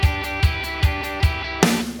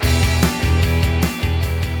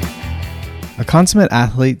consummate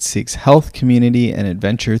athlete seeks health, community, and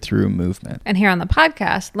adventure through movement. And here on the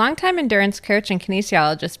podcast, longtime endurance coach and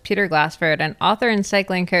kinesiologist Peter Glassford and author and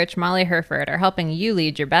cycling coach Molly Herford are helping you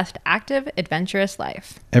lead your best active, adventurous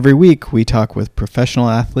life. Every week, we talk with professional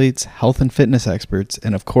athletes, health and fitness experts,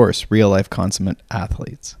 and of course, real-life consummate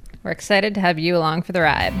athletes. We're excited to have you along for the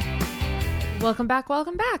ride. Welcome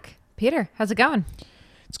back. Peter, how's it going?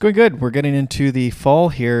 It's going good. We're getting into the fall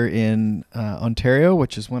here in Ontario,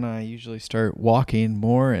 which is when I usually start walking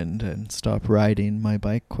more and stop riding my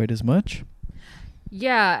bike quite as much.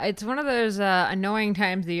 Yeah, it's one of those annoying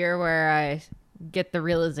times of the year where I get the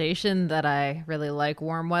realization that I really like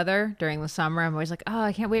warm weather during the summer. I'm always like, oh,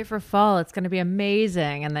 I can't wait for fall. It's going to be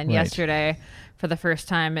amazing. And then yesterday, for the first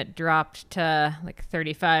time, it dropped to like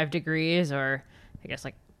 35 degrees or I guess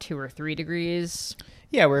like 2 or 3 degrees.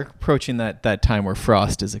 Yeah, we're approaching that time where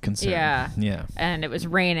frost is a concern. Yeah. And it was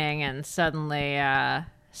raining, and suddenly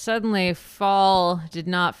fall did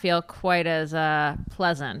not feel quite as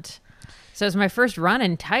pleasant. So it was my first run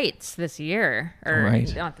in tights this year, or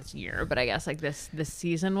not this year, but I guess like this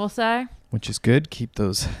season, we'll say. Which is good. Keep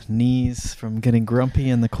those knees from getting grumpy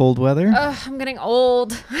in the cold weather. I'm getting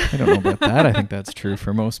old. I don't know about that. I think that's true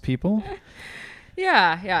for most people.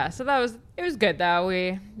 Yeah. So it was good though.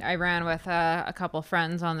 I ran with a couple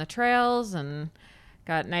friends on the trails and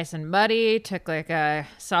got nice and muddy. Took like a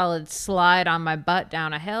solid slide on my butt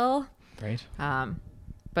down a hill. Right.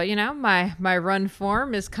 But you know, my run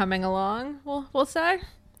form is coming along. We'll say.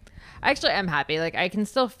 Actually, I'm happy. Like I can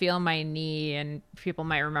still feel my knee, and people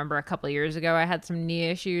might remember a couple of years ago I had some knee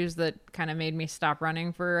issues that kind of made me stop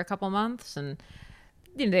running for a couple months, and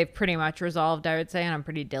you know, they've pretty much resolved, I would say, and I'm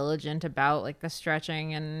pretty diligent about like the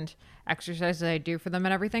stretching and exercises I do for them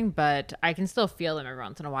and everything, but I can still feel them every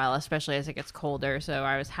once in a while, especially as it gets colder. So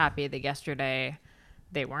I was happy that yesterday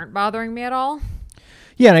they weren't bothering me at all.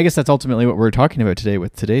 Yeah, and I guess that's ultimately what we're talking about today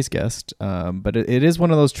with today's guest. But it is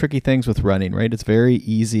one of those tricky things with running, right? It's very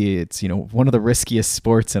easy. It's, one of the riskiest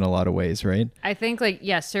sports in a lot of ways, right? I think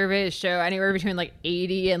surveys show anywhere between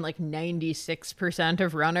 80 and 96%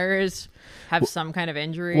 of runners have some kind of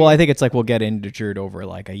injury. Well, I think it's we'll get injured over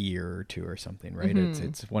a year or two or something, right? Mm-hmm.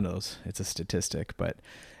 It's one of those, it's a statistic,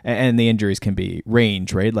 and the injuries can be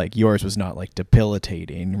range, right? Like yours was not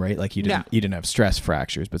debilitating, right? Like you didn't have stress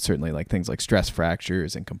fractures, but certainly things like stress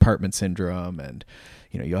fractures and compartment syndrome, and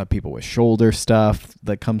you'll have people with shoulder stuff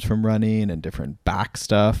that comes from running and different back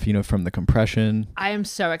stuff, from the compression. I am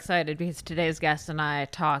so excited because today's guest and I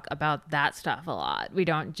talk about that stuff a lot. We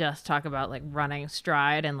don't just talk about running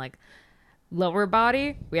stride and lower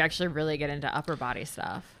body. We actually really get into upper body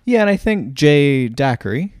stuff. Yeah, and I think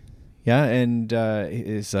Dicharry, and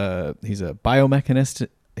he's a biomechanist.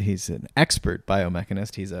 He's an expert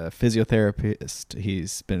biomechanist. He's a physiotherapist.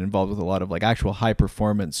 He's been involved with a lot of actual high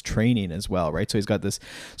performance training as well, right? So he's got this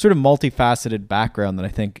sort of multifaceted background that I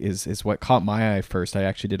think is what caught my eye first. I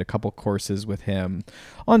actually did a couple courses with him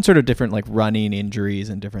on sort of different running injuries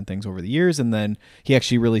and different things over the years. And then he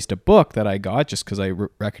actually released a book that I got just because I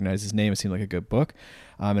recognized his name. It seemed like a good book.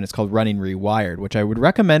 And it's called Running Rewired, which I would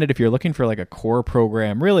recommend it if you're looking for a core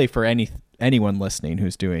program, really for anyone listening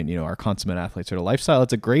who's doing, our consummate athlete sort of lifestyle.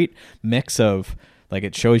 It's a great mix of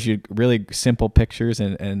it shows you really simple pictures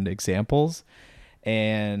and examples.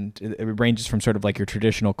 And it ranges from sort of your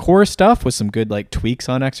traditional core stuff with some good tweaks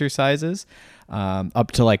on exercises,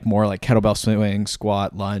 up to more kettlebell swing,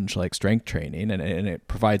 squat, lunge, strength training. And it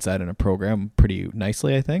provides that in a program pretty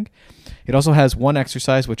nicely, I think. It also has one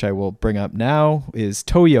exercise, which I will bring up now, is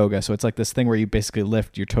toe yoga. So it's this thing where you basically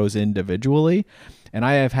lift your toes individually. And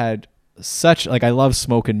I have had such I love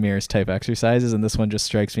smoke and mirrors type exercises, and this one just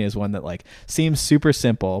strikes me as one that seems super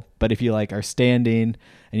simple, but if you are standing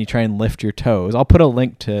and you try and lift your toes, I'll put a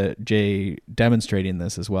link to Jay demonstrating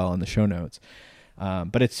this as well in the show notes.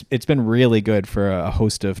 But it's been really good for a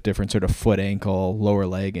host of different sort of foot, ankle, lower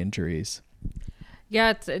leg injuries.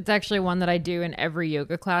 Yeah, it's actually one that I do in every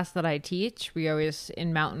yoga class that I teach. We always,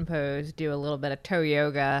 in mountain pose, do a little bit of toe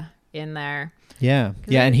yoga in there. Yeah.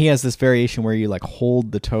 And he has this variation where you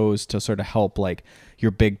hold the toes to sort of help your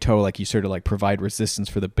big toe, you sort of provide resistance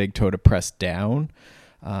for the big toe to press down.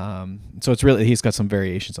 So it's really, he's got some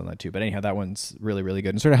variations on that too. But anyhow, that one's really, really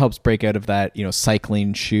good and sort of helps break out of that,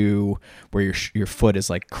 cycling shoe where your foot is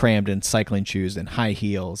crammed in cycling shoes and high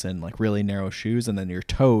heels and really narrow shoes. And then your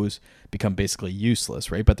toes become basically useless,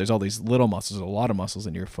 right? But there's all these little muscles, a lot of muscles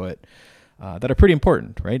in your foot that are pretty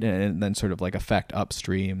important, right? And then sort of affect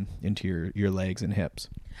upstream into your legs and hips.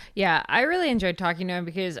 Yeah, I really enjoyed talking to him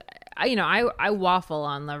because, I waffle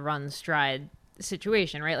on the run stride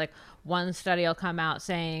situation, right? One study will come out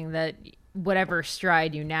saying that whatever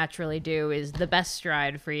stride you naturally do is the best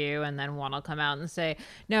stride for you, and then one will come out and say,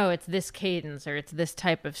 no, it's this cadence, or it's this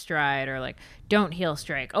type of stride, or like, don't heel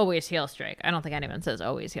strike, always heel strike. I don't think anyone says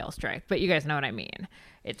always heel strike, but you guys know what I mean.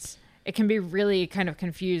 It can be really kind of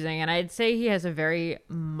confusing, and I'd say he has a very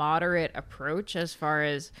moderate approach as far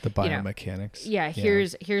as the biomechanics.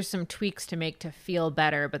 Here's some tweaks to make to feel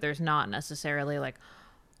better, but there's not necessarily like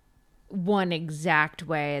one exact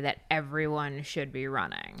way that everyone should be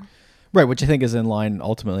running. Right, which I think is in line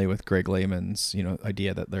ultimately with Greg Lehman's,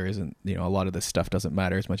 idea that there isn't, a lot of this stuff doesn't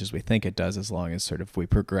matter as much as we think it does, as long as sort of we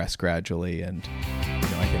progress gradually. And,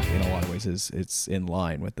 I think in a lot of ways it's in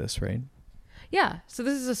line with this, right? Yeah. So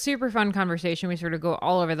this is a super fun conversation. We sort of go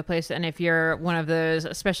all over the place. And if you're one of those,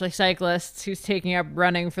 especially cyclists, who's taking up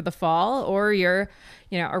running for the fall, or you're,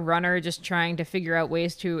 a runner just trying to figure out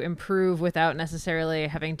ways to improve without necessarily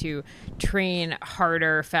having to train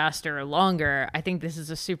harder, faster, longer, I think this is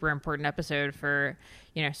a super important episode for,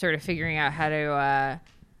 sort of figuring out how to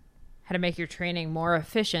make your training more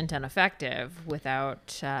efficient and effective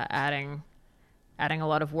without adding a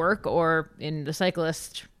lot of work, or in the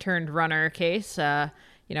cyclist turned runner case,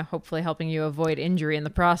 hopefully helping you avoid injury in the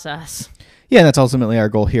process. Yeah, and that's ultimately our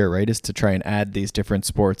goal here, right? Is to try and add these different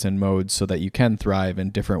sports and modes so that you can thrive in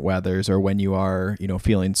different weathers, or when you are,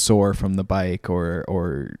 feeling sore from the bike,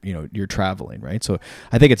 or you're traveling, right? So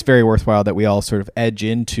I think it's very worthwhile that we all sort of edge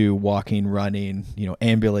into walking, running,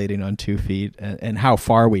 ambulating on 2 feet, and how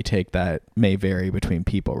far we take that may vary between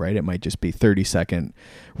people, right? It might just be 30-second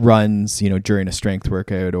runs, during a strength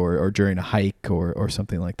workout, or during a hike, or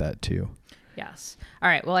something like that too. Yes. All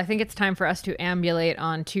right. Well, I think it's time for us to ambulate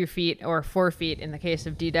on 2 feet, or 4 feet in the case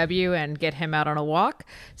of DW, and get him out on a walk.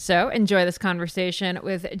 So enjoy this conversation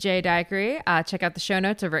with Jay Dicharry. Check out the show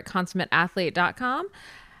notes over at consummateathlete.com.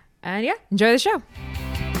 And enjoy the show.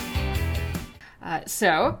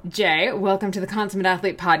 So, Jay, welcome to the Consummate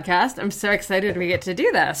Athlete podcast. I'm so excited we get to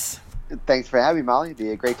do this. Thanks for having me, Molly. It'd be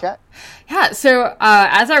a great chat. Yeah, so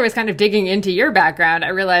as I was kind of digging into your background, I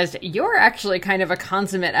realized you're actually kind of a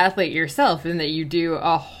consummate athlete yourself, in that you do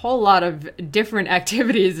a whole lot of different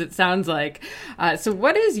activities, it sounds like. So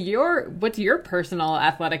what's your personal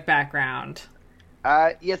athletic background?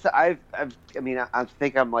 Yes, I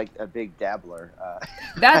think I'm like a big dabbler.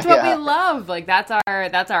 That's what we love. Like that's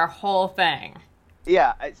our whole thing.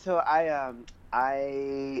 Yeah. So I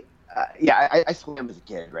swam as a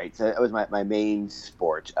kid, right? So it was my main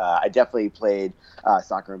sport. I definitely played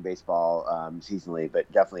soccer and baseball seasonally, but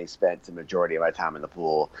definitely spent the majority of my time in the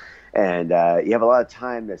pool. And you have a lot of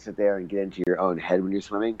time to sit there and get into your own head when you're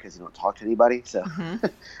swimming, because you don't talk to anybody. So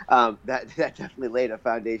that definitely laid a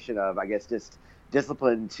foundation of, I guess, just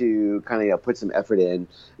discipline to kind of put some effort in.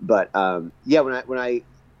 But I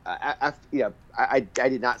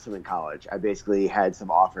did not swim in college. I basically had some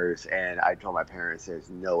offers, and I told my parents there's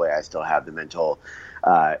no way I still have the mental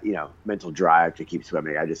drive to keep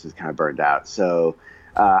swimming. I just was kind of burned out. So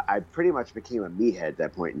I pretty much became a meathead at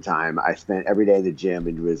that point in time. I spent every day in the gym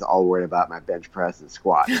and was all worried about my bench press and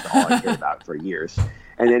squat. That's all I cared about for years.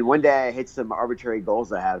 And then one day I hit some arbitrary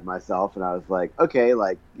goals I had of myself, and I was like, okay,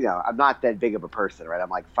 I'm not that big of a person, right? I'm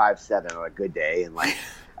like 5'7" on a good day, and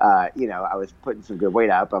I was putting some good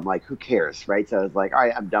weight up. I'm like, who cares, right? So I was like, all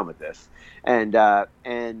right, I'm done with this. And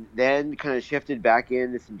then kind of shifted back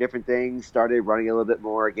into some different things, started running a little bit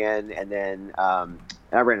more again, and then I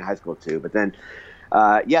ran in high school too. But then,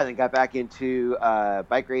 then got back into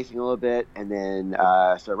bike racing a little bit, and then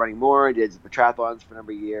started running more, did triathlons for a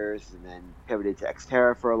number of years, and then pivoted to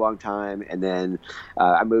Xterra for a long time. And then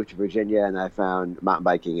I moved to Virginia, and I found mountain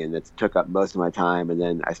biking, and it took up most of my time. And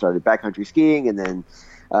then I started backcountry skiing, and then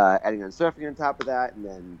adding on surfing on top of that, and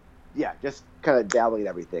then just kind of dabbling in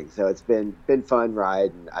everything. So it's been fun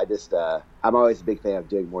ride, and I just I'm always a big fan of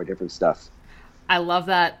doing more different stuff. I love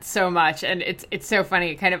that so much, and it's so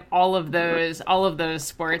funny. Kind of all of those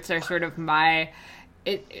sports are sort of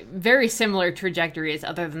very similar trajectories,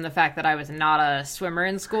 other than the fact that I was not a swimmer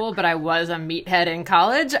in school, but I was a meathead in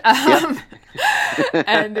college,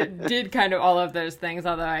 and did kind of all of those things.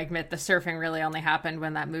 Although I admit the surfing really only happened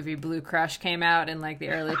when that movie Blue Crush came out in like the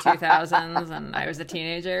early 2000s, and I was a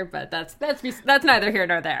teenager. But that's neither here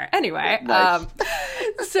nor there. Anyway, nice.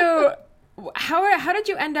 So. How did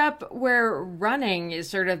you end up where running is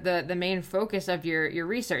sort of the main focus of your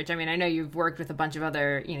research? I mean, I know you've worked with a bunch of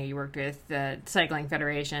other, you worked with the Cycling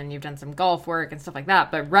Federation, you've done some golf work and stuff like that,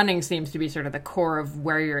 but running seems to be sort of the core of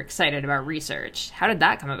where you're excited about research. How did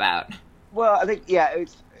that come about? Well, I think,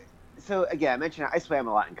 So again, I mentioned I swam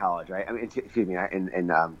a lot in college, right? I mean, excuse me,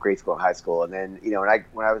 in grade school and high school, and then when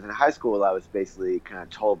I was in high school, I was basically kind of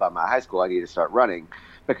told by my high school I needed to start running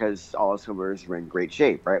because all the swimmers were in great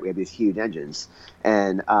shape, right? We had these huge engines,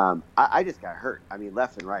 and I just got hurt. I mean,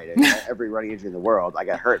 left and right, every running injury in the world, I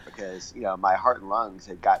got hurt because my heart and lungs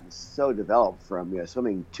had gotten so developed from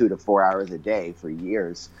swimming 2 to 4 hours a day for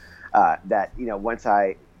years that once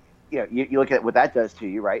you look at what that does to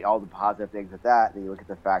you, right? All the positive things with that, and then you look at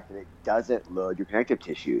the fact that it doesn't load your connective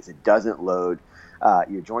tissues, it doesn't load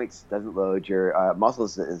your joints, doesn't load your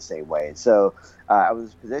muscles in the same way. And so I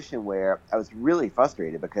was in a position where I was really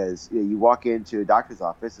frustrated because you walk into a doctor's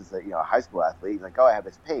office as a high school athlete, like, oh, I have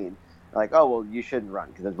this pain. They're like, oh, well, you shouldn't run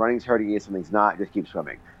because if running's hurting you, something's not. Just keep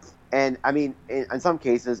swimming. And I mean, in some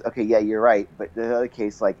cases, okay, yeah, you're right. But the other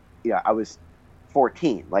case, like, I was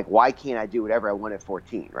 14. Like, why can't I do whatever I want at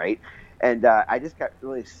 14, right? And I just got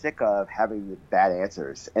really sick of having the bad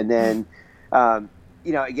answers. And then,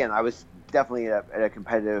 again, I was definitely at a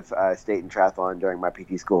competitive state in triathlon during my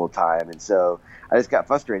PT school time. And so I just got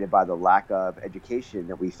frustrated by the lack of education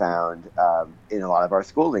that we found in a lot of our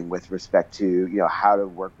schooling with respect to, how to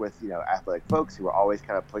work with, athletic folks who are always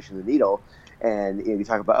kind of pushing the needle. And you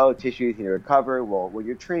talk about, oh, tissues need to recover. Well, when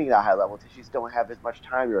you're training at a high level, tissues don't have as much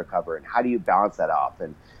time to recover. And how do you balance that off?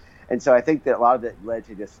 And so I think that a lot of it led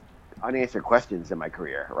to just unanswered questions in my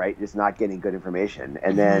career, right? Just not getting good information.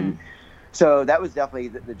 And then, so that was definitely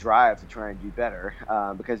the drive to try and do better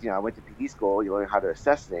because, I went to PT school. You learn how to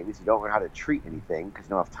assess things. You don't learn how to treat anything because you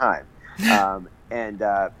don't have time.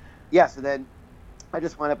 So then I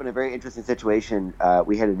just wound up in a very interesting situation.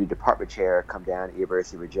 We had a new department chair come down at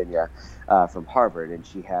University of Virginia from Harvard, and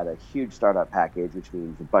she had a huge startup package, which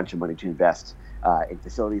means a bunch of money to invest in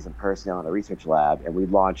facilities and personnel in a research lab. And we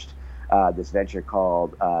launched this venture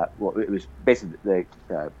called, it was basically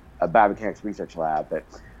a biomechanics research lab, but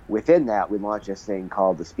within that, we launched this thing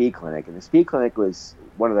called the Speed Clinic. And the Speed Clinic was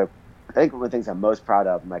one of the things I'm most proud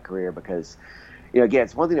of in my career because again,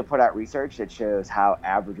 it's one thing to put out research that shows how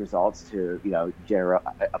average results to,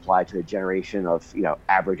 apply to a generation of,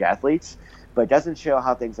 average athletes, but it doesn't show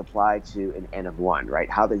how things apply to an N of one, right?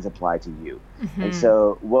 How things apply to you. Mm-hmm. And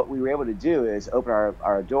so what we were able to do is open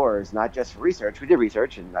our doors, not just for research. We did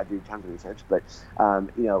research, and I do tons of research, but,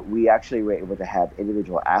 we actually were able to have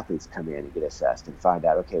individual athletes come in and get assessed and find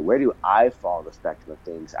out, okay, where do I fall in the spectrum of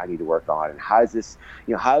things I need to work on? And how is this,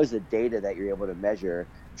 how is the data that you're able to measure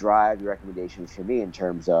drive the recommendations for me in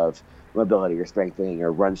terms of mobility or strengthening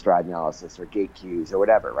or run stride analysis or gait cues or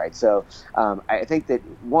whatever, right? So I think that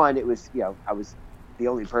one, it was, I was the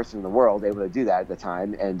only person in the world able to do that at the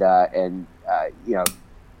time, and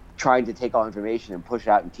trying to take all information and push it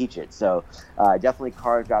out and teach it. So definitely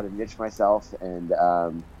carved out a niche myself, and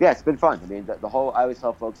it's been fun. I mean, the whole, I always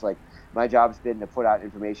tell folks, like, my job has been to put out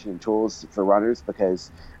information and tools for runners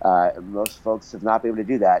because most folks have not been able to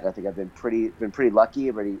do that. And I think I've been pretty lucky.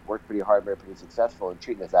 I've already worked pretty hard, been pretty successful in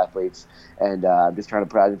treating those athletes, and I'm just trying to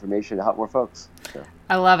put out information to help more folks. So.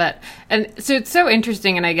 I love it. And so it's so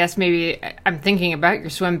interesting, and I guess maybe I'm thinking about your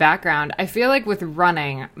swim background. I feel like with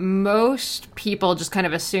running, most people just kind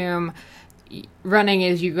of assume running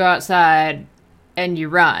is you go outside and you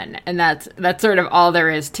run, and that's sort of all there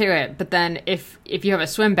is to it. But then if you have a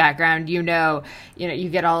swim background, you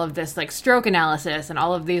get all of this like stroke analysis and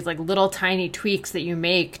all of these like little tiny tweaks that you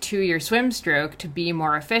make to your swim stroke to be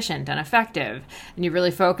more efficient and effective, and you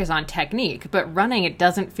really focus on technique. But running, it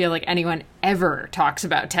doesn't feel like anyone ever talks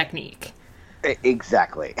about technique.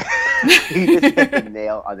 Exactly. You just hit the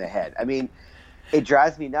nail on the head. I mean, it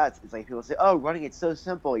drives me nuts. It's like people say, oh, running, it's so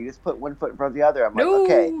simple. You just put one foot in front of the other. I'm like,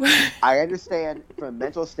 okay, I understand from a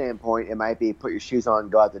mental standpoint, it might be put your shoes on,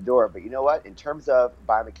 go out the door. But you know what? In terms of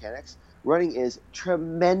biomechanics, running is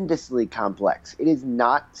tremendously complex. It is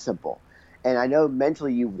not simple. And I know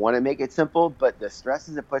mentally you want to make it simple, but the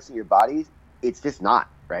stresses it puts in your body, it's just not,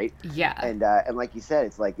 right? Yeah. And like you said,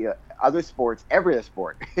 it's like, other sports, every other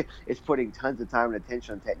sport is putting tons of time and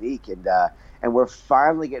attention on technique. And we're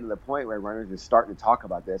finally getting to the point where runners are starting to talk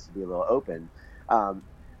about this and be a little open.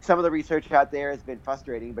 Some of the research out there has been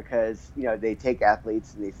frustrating because, they take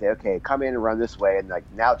athletes and they say, okay, come in and run this way, and like,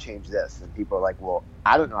 now change this. And people are like, well,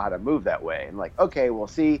 I don't know how to move that way. And like, okay, well,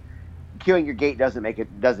 see, cueing your gait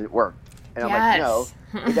doesn't work. And I'm like, no,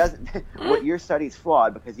 it doesn't. What your study's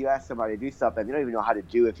flawed because you ask somebody to do something they don't even know how to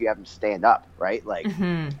do if you have them stand up, right? Like,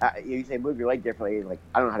 you say move your leg differently. Like,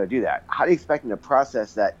 I don't know how to do that. How do you expect them to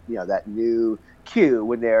process that, that new cue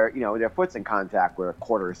when their foot's in contact with a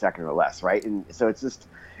quarter of a second or less, right? And so it's just,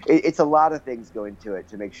 it's a lot of things go into it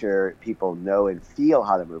to make sure people know and feel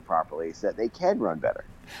how to move properly so that they can run better.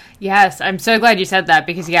 Yes, I'm so glad you said that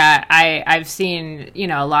because I've seen,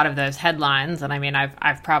 a lot of those headlines, and I mean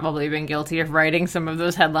I've probably been guilty of writing some of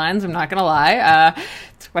those headlines. I'm not gonna lie.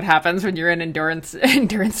 It's what happens when you're in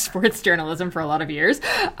endurance sports journalism for a lot of years.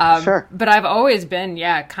 Sure. But I've always been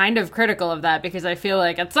kind of critical of that because I feel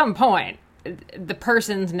like at some point the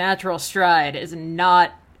person's natural stride is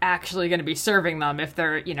not actually going to be serving them if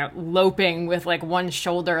they're loping with like one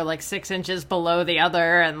shoulder like 6 inches below the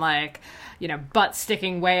other and like butt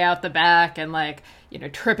sticking way out the back and like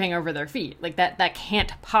tripping over their feet. Like that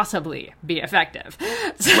can't possibly be effective.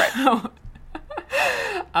 So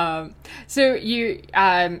Right. So you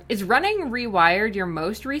is Running Rewired your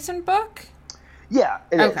most recent book? Yeah,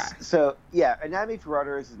 it Okay. is. So yeah, Anatomy for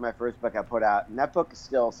Runners is my first book I put out, and that book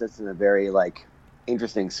still sits in a very like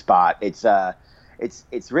interesting spot. It's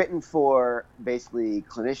written for basically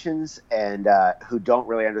clinicians and who don't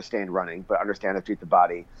really understand running, but understand how to treat the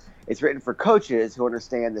body. It's written for coaches who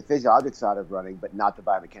understand the physiologic side of running, but not the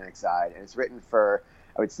biomechanics side. And it's written for,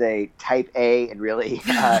 I would say, type A and really,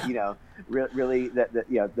 really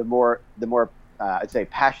the more I'd say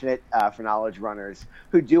passionate for knowledge runners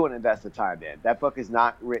who do want to invest the time in. That book is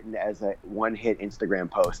not written as a one-hit Instagram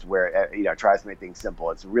post where it tries to make things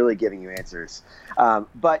simple. It's really giving you answers.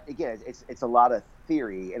 But again, it's a lot of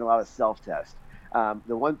theory and a lot of self-test.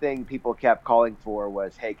 The one thing people kept calling for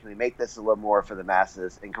was, hey, can we make this a little more for the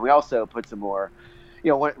masses? And can we also put some more,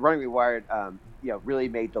 Running Rewired, really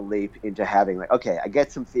made the leap into having like, okay, I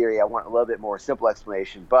get some theory. I want a little bit more simple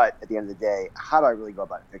explanation, but at the end of the day, how do I really go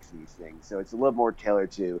about fixing these things? So it's a little more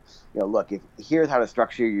tailored to, look, here's how to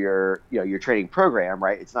structure your training program,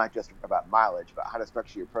 right? It's not just about mileage, but how to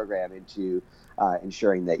structure your program into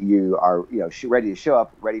ensuring that you are, ready to show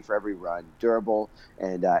up, ready for every run, durable,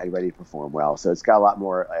 and ready to perform well. So it's got a lot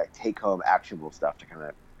more take-home, actionable stuff to kind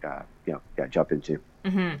of, jump into.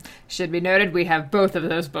 Mm-hmm. Should be noted, we have both of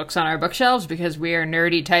those books on our bookshelves because we are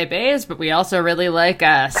nerdy type A's, but we also really like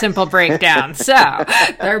a simple breakdown. So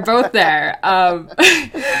they're both there. What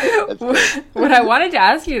I wanted to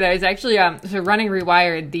ask you though is actually, so Running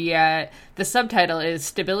Rewired, the subtitle is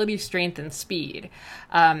Stability, Strength, and Speed.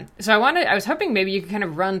 So I was hoping maybe you could kind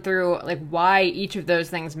of run through like why each of those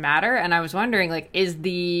things matter. And I was wondering, like, is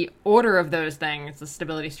the order of those things, the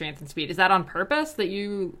stability, strength, and speed, is that on purpose that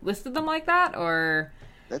you listed them like that, or?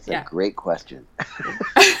 That's a great question.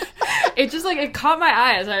 It just it caught my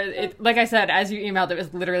eyes. Like I said, as you emailed, it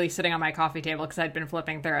was literally sitting on my coffee table because I'd been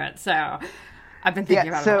flipping through it. So I've been thinking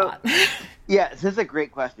about it a lot. Yeah, so this is a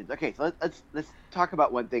great question. Okay, so let's talk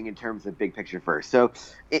about one thing in terms of big picture first. So,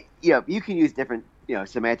 you can use different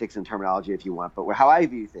semantics and terminology if you want, but how I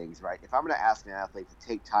view things, right? If I'm going to ask an athlete to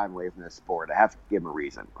take time away from the sport, I have to give them a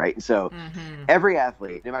reason, right? And so, every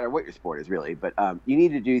athlete, no matter what your sport is, really, but you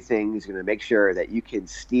need to do things to make sure that you can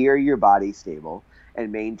steer your body stable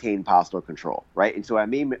and maintain postural control, right? And so what I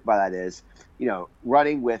mean by that is,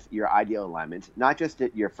 running with your ideal alignment, not just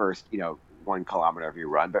at your first, 1 kilometer of your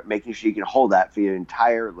run, but making sure you can hold that for your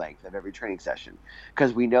entire length of every training session.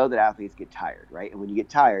 Because we know that athletes get tired, right? And when you get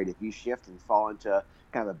tired, if you shift and fall into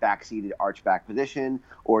kind of a back-seated arch back position,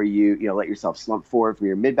 or you let yourself slump forward from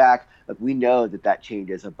your mid-back, we know that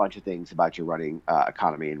changes a bunch of things about your running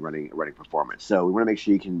economy and running performance. So we want to make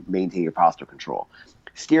sure you can maintain your postural control.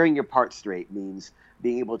 Steering your part straight means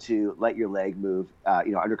being able to let your leg move,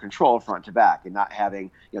 under control front to back, and not having,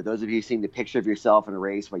 those of you seeing the picture of yourself in a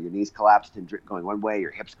race where your knees collapsed and going one way, your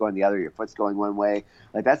hips going the other, your foot's going one way,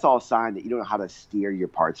 like that's all a sign that you don't know how to steer your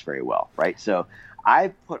parts very well, right? So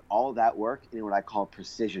I've put all that work in what I call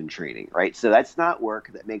precision training, right? So that's not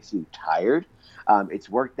work that makes you tired. It's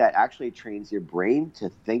work that actually trains your brain to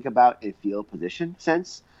think about and feel position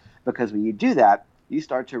sense, because when you do that, you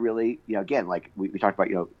start to really, again, like we talked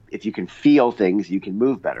about, if you can feel things, you can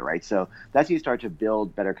move better, right? So that's how you start to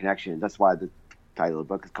build better connections. That's why the title of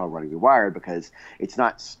the book is called Running Rewired, because it's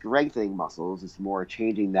not strengthening muscles, it's more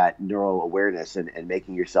changing that neural awareness and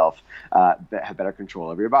making yourself have better control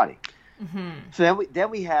over your body. Mm-hmm. So then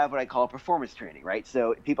we have what I call performance training, right?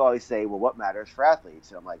 So people always say, well, what matters for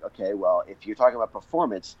athletes? And I'm like, okay, well, if you're talking about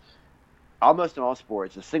performance, almost in all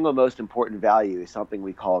sports, the single most important value is something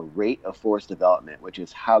we call rate of force development, which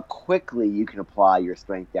is how quickly you can apply your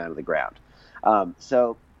strength down to the ground.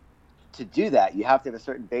 So to do that, you have to have a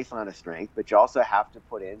certain baseline of strength, but you also have to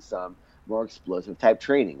put in some more explosive type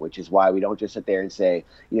training, which is why we don't just sit there and say,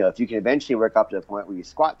 if you can eventually work up to the point where you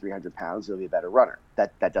squat 300 pounds, you'll be a better runner.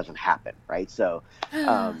 That doesn't happen, right? So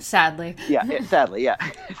sadly. Sadly, yeah.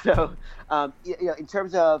 So, in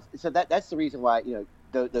terms of, that's the reason why,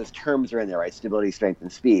 those terms are in there, right? Stability, strength,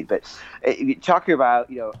 and speed. But talking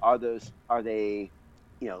about, are they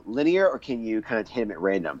linear, or can you kind of hit them at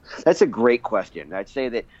random? That's a great question. I'd say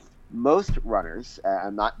that most runners,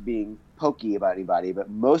 I'm not being pokey about anybody, but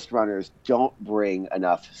most runners don't bring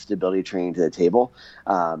enough stability training to the table.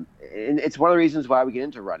 And it's one of the reasons why we get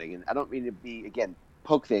into running. And I don't mean to be, again,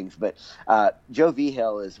 poke things, but Joe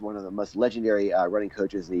Vigil is one of the most legendary running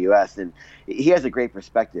coaches in the U.S. And he has a great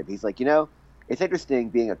perspective. He's like, it's interesting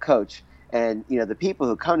being a coach. And, the people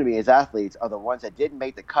who come to me as athletes are the ones that didn't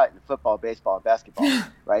make the cut in football, baseball, and basketball,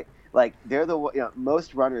 right? Like they're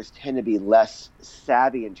most runners tend to be less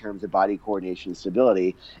savvy in terms of body coordination and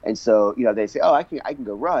stability. And so, they say, oh, I can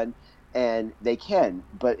go run, and they can.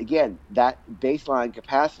 But again, that baseline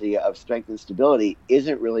capacity of strength and stability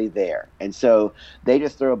isn't really there. And so they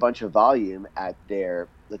just throw a bunch of volume at their,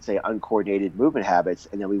 let's say, uncoordinated movement habits.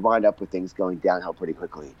 And then we wind up with things going downhill pretty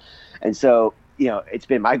quickly. And so, it's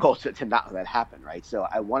been my goal to not let that happen, right? So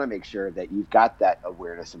I want to make sure that you've got that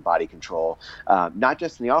awareness and body control, not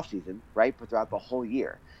just in the off season, right, but throughout the whole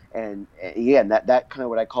year. And again, that kind of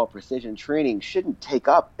what I call precision training shouldn't take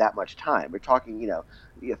up that much time. We're talking,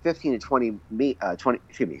 15 to 20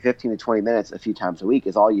 minutes a few times a week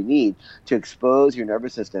is all you need to expose your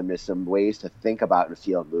nervous system to some ways to think about and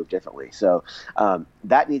feel and move differently. So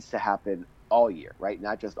that needs to happen all year, right?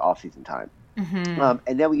 Not just off season time. Mm-hmm.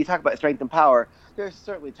 And then when you talk about strength and power, there's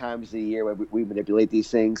certainly times of the year where we manipulate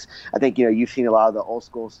these things. I think, you've seen a lot of the old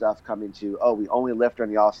school stuff come into, we only lift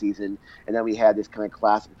during the off season. And then we had this kind of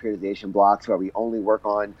classic periodization blocks where we only work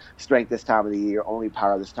on strength this time of the year, only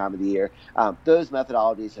power this time of the year. Those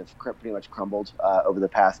methodologies have pretty much crumbled over the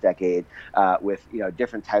past decade with,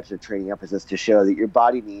 different types of training emphasis to show that your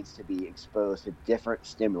body needs to be exposed to different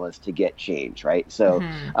stimulus to get change, right? So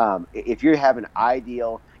if you have an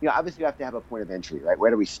ideal, obviously you have to have a point of entry, right?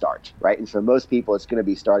 Where do we start, right? And for most people, it's going to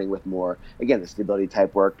be starting with more, again, the stability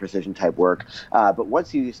type work, precision type work. But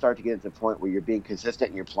once you start to get to the point where you're being consistent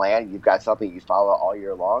in your plan, you've got something you follow all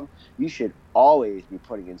year long, you should always be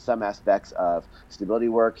putting in some aspects of stability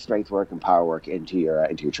work, strength work, and power work into your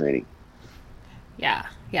training. Yeah,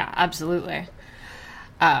 absolutely.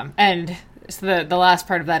 And so the last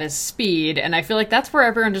part of that is speed, and I feel like that's where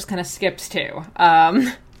everyone just kind of skips to.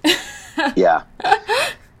 Yeah.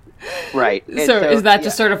 Right. So is that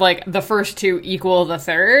just sort of like the first two equal the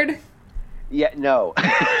third? Yeah, no.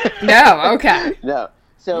 No, okay. No.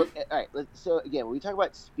 So, all right. So again, when we talk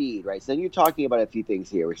about speed, right? So then you're talking about a few things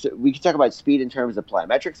here. So we can talk about speed in terms of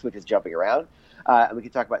plyometrics, which is jumping around, and we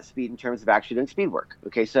can talk about speed in terms of actually doing speed work.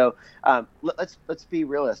 Okay, so let's be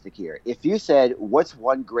realistic here. If you said, "What's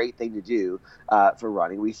one great thing to do for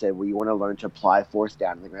running?" We said, "Well, you want to learn to apply force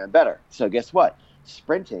down to the ground better." So guess what?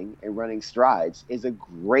 Sprinting and running strides is a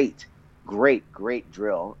great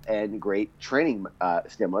drill and great training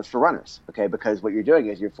stimulus for runners. Okay, because what you're doing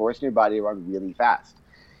is you're forcing your body to run really fast.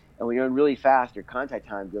 And when you're running really fast, your contact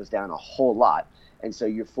time goes down a whole lot. And so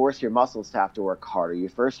you force your muscles to have to work harder. You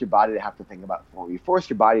force your body to have to think about form. You force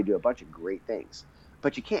your body to do a bunch of great things.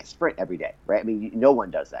 But you can't sprint every day, right? I mean, no one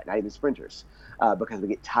does that, not even sprinters, because we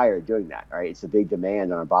get tired doing that, right? It's a big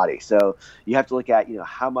demand on our body. So you have to look at,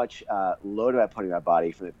 how much load am I putting on my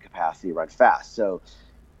body for the capacity to run fast? So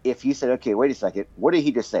if you said, okay, wait a second, what did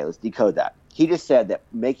he just say? Let's decode that. He just said that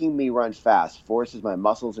making me run fast forces my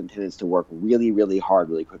muscles and tendons to work really, really hard,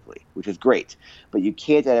 really quickly, which is great. But you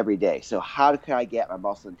can't do that every day. So how can I get my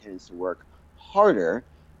muscles and tendons to work harder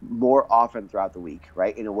more often throughout the week,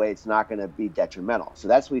 right? In a way it's not going to be detrimental. So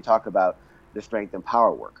that's when we talk about the strength and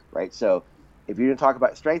power work, right? So if you're going to talk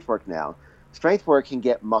about strength work now, strength work can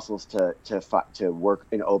get muscles to work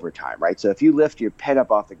in overtime, right? So if you lift your pen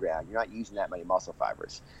up off the ground, you're not using that many muscle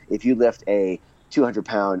fibers. If you lift a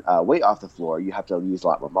 200-pound weight off the floor, you have to use a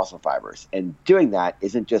lot more muscle fibers. And doing that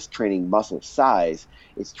isn't just training muscle size,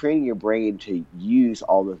 it's training your brain to use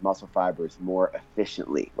all those muscle fibers more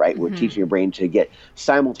efficiently, right? We're teaching your brain to get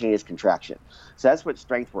simultaneous contraction. So that's what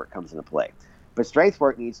strength work comes into play. But strength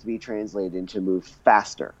work needs to be translated into move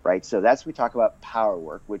faster, right? So that's when we talk about power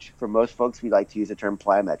work, which for most folks, we like to use the term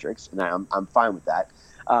plyometrics, and I'm fine with that.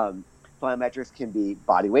 Plyometrics can be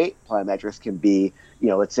body weight. Plyometrics can be,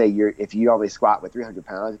 let's say if you only squat with 300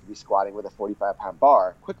 pounds, you could be squatting with a 45-pound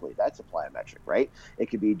bar quickly. That's a plyometric, right?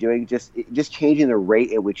 It could be doing just changing the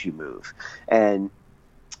rate at which you move.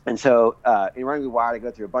 And so in Running Rewired, I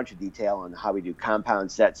go through a bunch of detail on how we do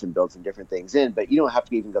compound sets and build some different things in, but you don't have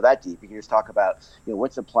to even go that deep. You can just talk about,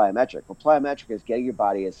 what's a plyometric? Well, plyometric is getting your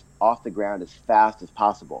body off the ground as fast as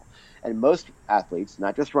possible. And most athletes,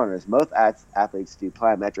 not just runners, most athletes do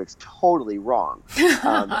plyometrics totally wrong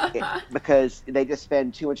because they just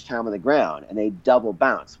spend too much time on the ground and they double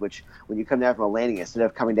bounce, which when you come down from a landing, instead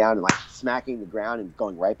of coming down and like smacking the ground and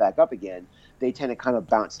going right back up again, they tend to kind of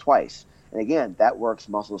bounce twice. And again, that works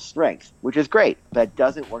muscle strength, which is great, but it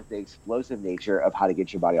doesn't work the explosive nature of how to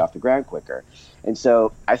get your body off the ground quicker. And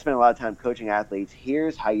so I spend a lot of time coaching athletes.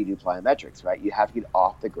 Here's how you do plyometrics, right? You have to get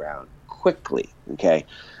off the ground quickly, okay?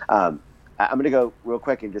 I'm going to go real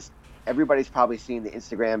quick and just, everybody's probably seen the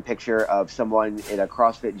Instagram picture of someone in a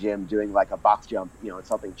CrossFit gym doing like a box jump, it's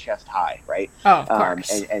something chest high, right? Oh, of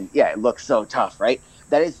course. And yeah, it looks so tough, right?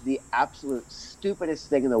 That is the absolute stupidest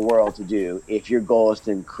thing in the world to do if your goal is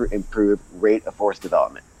to improve rate of force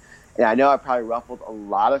development. And I know I probably ruffled a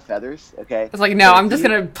lot of feathers, okay? It's like, no, I'm just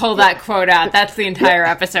going to pull that quote out. That's the entire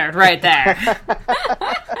episode right there.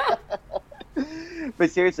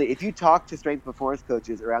 But seriously, if you talk to strength performance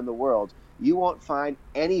coaches around the world, you won't find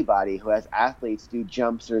anybody who has athletes do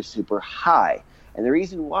jumps that are super high. And the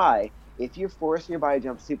reason why, if you're forcing your body to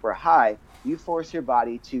jump super high, you force your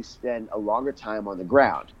body to spend a longer time on the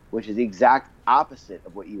ground, which is the exact opposite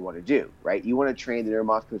of what you want to do, right? You want to train the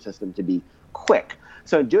neuromuscular system to be quick.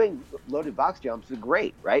 So doing loaded box jumps is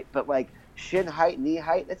great, right? But like shin height, knee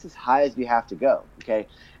height, that's as high as you have to go, okay?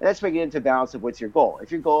 And that's where you get into balance of what's your goal.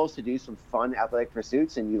 If your goal is to do some fun athletic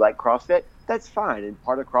pursuits and you like CrossFit, that's fine. And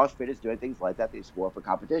part of CrossFit is doing things like that explore for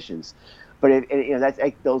competitions. But that's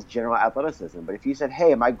like those general athleticism. But if you said,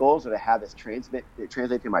 hey, my goals are to have this translate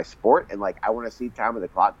to my sport, and like I want to see time of the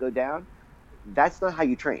clock go down, that's not how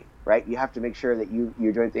you train, right? You have to make sure that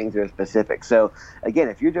you're doing things that are specific. So again,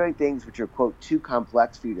 if you're doing things which are, quote, too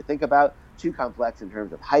complex for you to think about, too complex in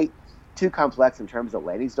terms of height, too complex in terms of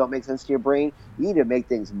landings don't make sense to your brain, you need to make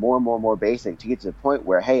things more and more basic to get to the point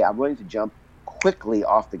where, hey, I'm willing to jump quickly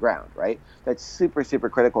off the ground, right? That's super, super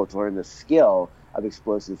critical to learn the skill of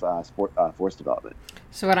explosive force development.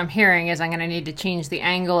 So what I'm hearing is I'm going to need to change the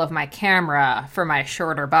angle of my camera for my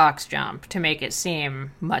shorter box jump to make it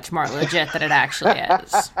seem much more legit than it actually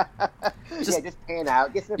is. Just pan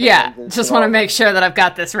out. Get some just want to make sure that I've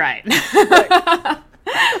got this right. Right.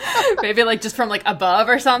 Maybe like just from like above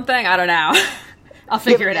or something. I don't know. I'll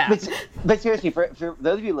figure it out. But seriously, for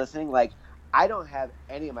those of you listening, like I don't have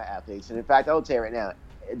any of my athletes, and in fact, I will tell you right now,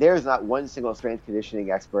 there's not one single strength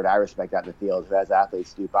conditioning expert I respect out in the field who has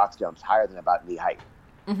athletes do box jumps higher than about knee height.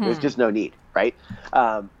 Mm-hmm. There's just no need, right?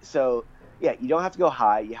 So yeah, you don't have to go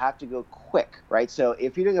high. You have to go quick, right? So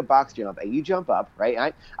if you're doing a box jump and you jump up, right?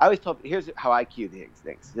 I always tell, here's how I cue things.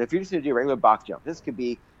 If you're just going to do a regular box jump, this could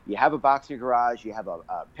be you have a box in your garage, you have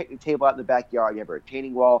a picnic table out in the backyard, you have a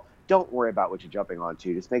retaining wall. Don't worry about what you're jumping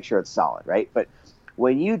onto. Just make sure it's solid, right? But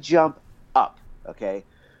when you jump up, okay,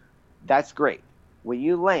 that's great. When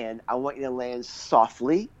you land, I want you to land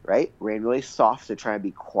softly, right? Land really soft, so try and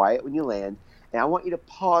be quiet when you land. And I want you to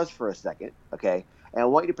pause for a second, okay? And I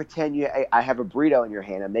want you to pretend I have a burrito in your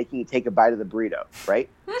hand. I'm making you take a bite of the burrito, right?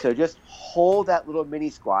 So just hold that little mini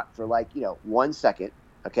squat for 1 second,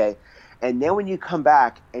 okay? And then when you come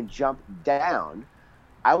back and jump down,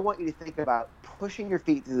 I want you to think about pushing your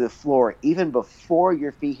feet to the floor even before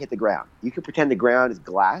your feet hit the ground. You can pretend the ground is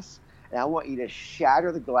glass, and I want you to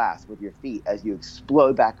shatter the glass with your feet as you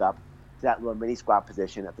explode back up to that little mini squat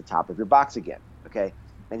position at the top of your box again, okay?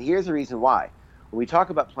 And here's the reason why. When we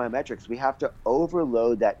talk about plyometrics, we have to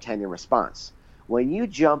overload that tendon response. When you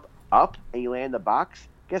jump up and you land the box,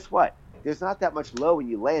 guess what? There's not that much low when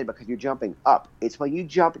you land because you're jumping up. It's when you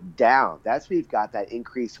jump down. That's when you've got that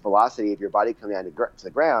increased velocity of your body coming down to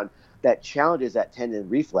the ground that challenges that tendon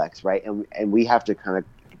reflex, right? And we have to kind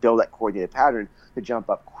of build that coordinated pattern to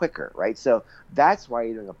jump up quicker, right? So that's why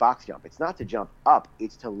you're doing a box jump. It's not to jump up.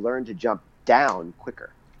 It's to learn to jump down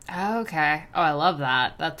quicker. Okay. Oh, I love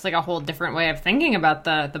that. That's like a whole different way of thinking about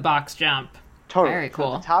the box jump. Totally. Very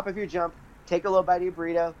cool. So at the top of your jump, take a little bite of your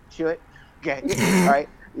burrito, chew it. Okay. All right.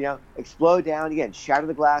 Explode down again, shatter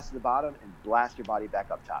the glass at the bottom, and blast your body back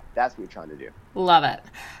up top. That's what you're trying to do. Love it.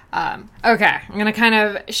 Okay, I'm going to kind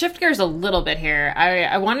of shift gears a little bit here.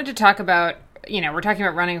 I wanted to talk about, we're talking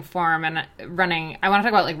about running form and running. I want to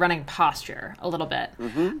talk about running posture a little bit.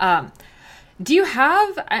 Mm-hmm. Do you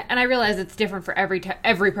have, and I realize it's different for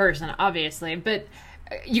every person, obviously, but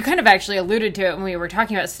you kind of actually alluded to it when we were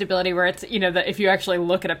talking about stability, where it's, that if you actually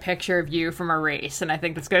look at a picture of you from a race, and I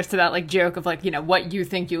think this goes to that joke of what you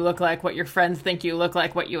think you look like, what your friends think you look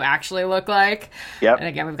like, what you actually look like. Yep. And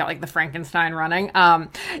again, we've got the Frankenstein running.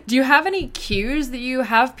 Do you have any cues that you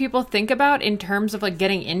have people think about in terms of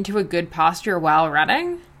getting into a good posture while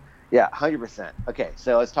running? Yeah, 100%. Okay,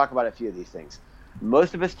 so let's talk about a few of these things.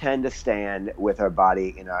 Most of us tend to stand with our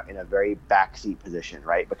body in a very backseat position,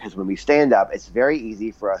 right? Because when we stand up, it's very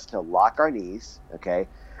easy for us to lock our knees, okay?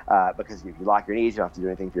 Because if you lock your knees, you don't have to do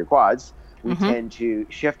anything for your quads. We tend to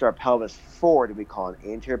shift our pelvis forward, and we call an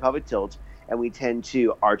anterior pelvic tilt, and we tend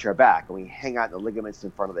to arch our back, and we hang out the ligaments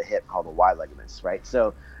in front of the hip called the Y ligaments, right?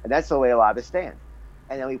 So, and that's the way a lot of us stand.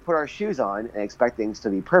 And then we put our shoes on and expect things to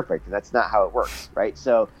be perfect, and that's not how it works, right?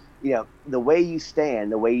 So, the way you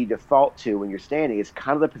stand, the way you default to when you're standing is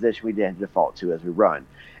kind of the position we tend to default to as we run.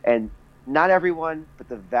 And not everyone, but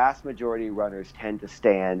the vast majority of runners tend to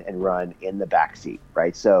stand and run in the back seat,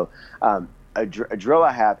 right? So a drill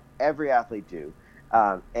I have every athlete do,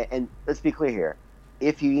 and let's be clear here.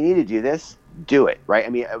 If you need to do this, do it, right? I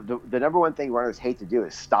mean, the number one thing runners hate to do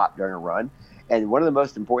is stop during a run. And one of the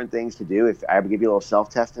most important things to do, if I will give you a little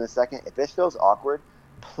self-test in a second, if this feels awkward,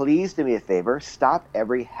 please do me a favor, stop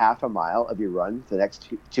every half a mile of your run for the next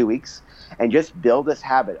 2 weeks and just build this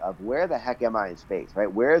habit of where the heck am I in space,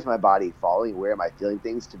 right? Where is my body falling? Where am I feeling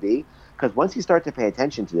things to be? Because once you start to pay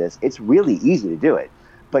attention to this, it's really easy to do it,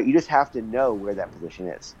 but you just have to know where that position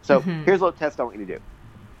is. So here's a little test I want you to do.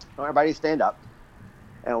 I want everybody to stand up,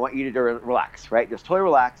 and I want you to relax, right? Just totally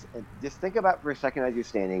relax, and just think about for a second as you're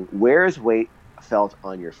standing, where is weight felt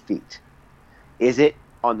on your feet? Is it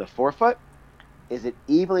on the forefoot? Is it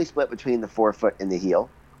evenly split between the forefoot and the heel,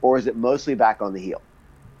 or is it mostly back on the heel?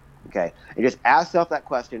 Okay, and just ask yourself that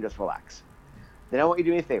question, just relax. Then I want you to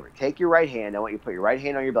do me a favor. Take your right hand, I want you to put your right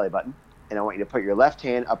hand on your belly button, and I want you to put your left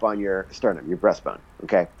hand up on your sternum, your breastbone,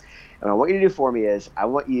 okay? And what I want you to do for me is, I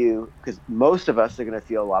want you, because most of us are going to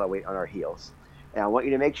feel a lot of weight on our heels, and I want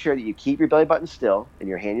you to make sure that you keep your belly button still, and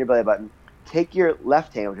your hand on your belly button. Take your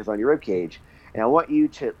left hand, which is on your rib cage, and I want you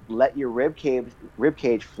to let your rib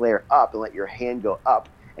cage flare up and let your hand go up,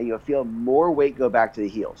 and you'll feel more weight go back to the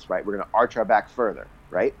heels, right? We're going to arch our back further,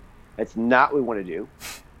 right? That's not what we want to do.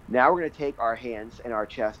 Now we're going to take our hands and our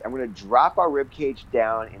chest, and we're going to drop our rib cage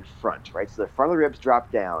down in front, right? So the front of the ribs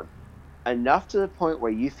drop down enough to the point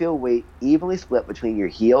where you feel weight evenly split between your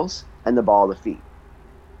heels and the ball of the feet.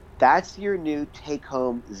 That's your new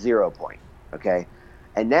take-home 0 point, okay?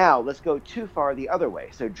 And now let's go too far the other way.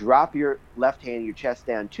 So drop your left hand, your chest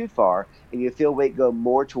down too far, and you feel weight go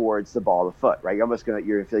more towards the ball of the foot, right? You're going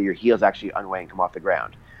to feel your heels actually unweight and come off the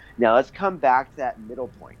ground. Now let's come back to that middle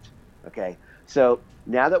point, okay? So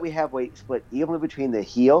now that we have weight split evenly between the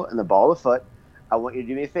heel and the ball of the foot, I want you to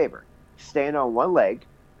do me a favor. Stand on one leg,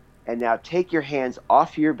 and now take your hands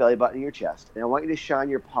off your belly button and your chest, and I want you to shine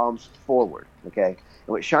your palms forward, okay? And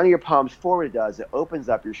what shining your palms forward does, it opens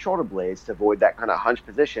up your shoulder blades to avoid that kind of hunch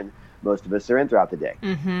position most of us are in throughout the day.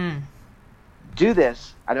 Do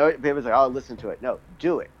this. I know people's like, oh, listen to it. No,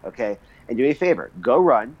 do it, okay? And do me a favor. Go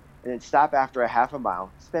run, and then stop after a half a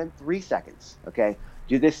mile. Spend 3 seconds, okay?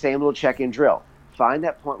 Do this same little check-in drill. Find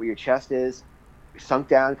that point where your chest is sunk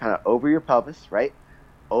down kind of over your pelvis, right?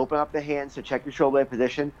 Open up the hands to check your shoulder blade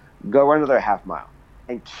position. Go run another half mile.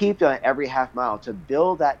 And keep doing it every half mile to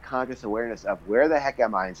build that conscious awareness of where the heck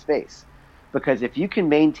am I in space. Because if you can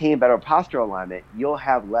maintain better postural alignment, you'll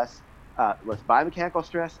have less biomechanical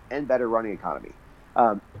stress and better running economy.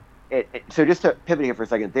 So just to pivot here for a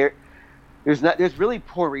second, there's really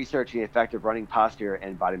poor research in the effect of running posture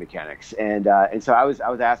and body mechanics. And so I was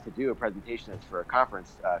asked to do a presentation for a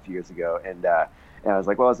conference a few years ago, and I was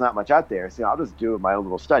like, well, there's not much out there, so I'll just do my own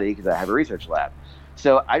little study because I have a research lab.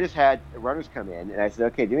 So I just had runners come in, and I said,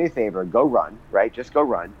 okay, do me a favor, go run, right? Just go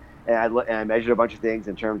run. And I measured a bunch of things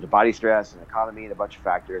in terms of body stress and economy and a bunch of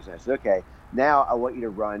factors. And I said, okay, now I want you to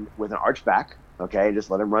run with an arched back, okay? Just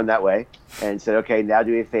let them run that way. And said, okay, now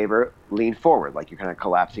do me a favor, lean forward, like you're kind of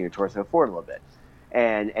collapsing your torso forward a little bit.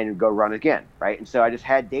 And go run again, right? And so I just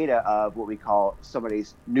had data of what we call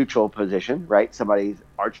somebody's neutral position, right? Somebody's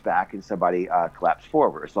arched back and somebody collapsed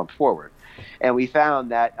forward or slumped forward. And we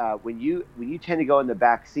found that when you tend to go in the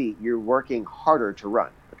back seat, you're working harder to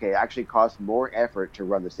run. Okay, it actually costs more effort to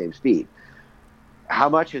run the same speed. How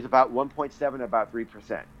much is about 1.7, about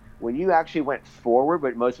 3%. When you actually went forward,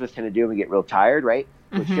 what most of us tend to do when we get real tired, right?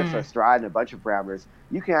 Which shifts our stride and a bunch of parameters,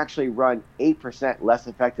 you can actually run 8% less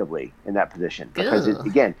effectively in that position. Because it's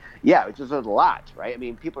just a lot, right? I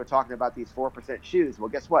mean, people are talking about these 4% shoes. Well,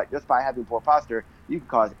 guess what? Just by having poor posture, you can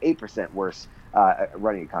cause 8% worse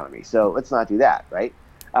running economy. So let's not do that, right?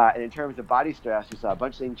 And in terms of body stress, we saw a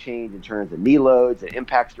bunch of things change in terms of knee loads and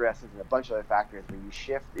impact stresses and a bunch of other factors when you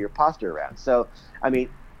shift your posture around. So, I mean,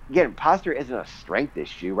 again, posture isn't a strength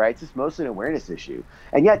issue, right? It's just mostly an awareness issue.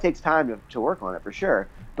 And yeah, it takes time to work on it for sure,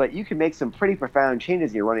 but you can make some pretty profound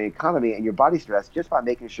changes in your running economy and your body stress just by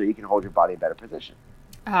making sure you can hold your body in better position.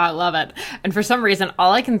 Oh, I love it. And for some reason,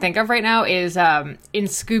 all I can think of right now is in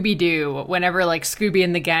Scooby-Doo, whenever like Scooby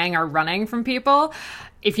and the gang are running from people,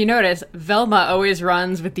 if you notice, Velma always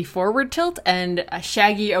runs with the forward tilt and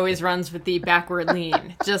Shaggy always runs with the backward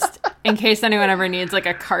lean. Just in case anyone ever needs like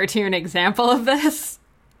a cartoon example of this.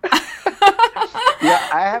 Yeah,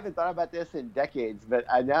 I haven't thought about this in decades, but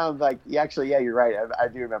now I'm like, yeah, actually, yeah, you're right. I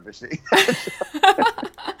do remember seeing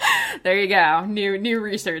that. There you go. New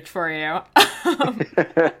research for you.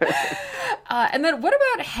 And then what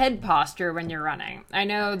about head posture when you're running? I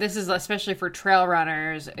know this is especially for trail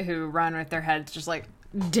runners who run with their heads just like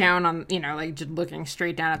down on, like just looking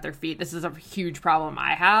straight down at their feet. This is a huge problem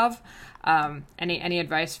I have. Any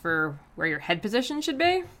advice for where your head position should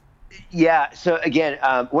be? Yeah. So again,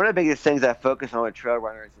 one of the biggest things I focus on with trail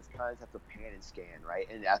runners is this concept of pan and scan, right?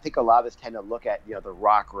 And I think a lot of us tend to look at, the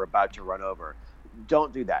rock we're about to run over.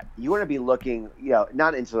 Don't do that. You want to be looking,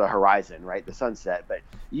 not into the horizon, right? The sunset, but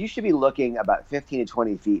you should be looking about 15 to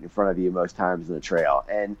 20 feet in front of you most times in the trail.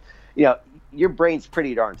 And, your brain's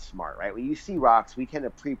pretty darn smart, right? When you see rocks, we tend to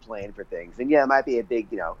pre-plan for things. And yeah, it might be a big,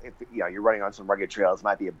 if you're running on some rugged trails, it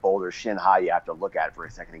might be a boulder shin high you have to look at for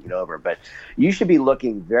a second to get over. But you should be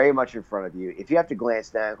looking very much in front of you. If you have to glance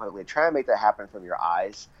down quickly, try and make that happen from your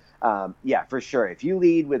eyes. Yeah, for sure. If you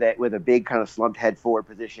lead with a big kind of slumped head forward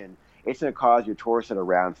position, it's going to cause your torso to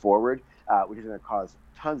round forward, which is going to cause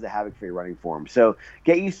tons of havoc for your running form. So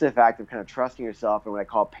get used to the fact of kind of trusting yourself and what I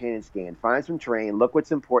call pan and scan. Find some terrain, look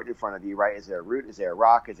what's important in front of you, right? Is there a root? Is there a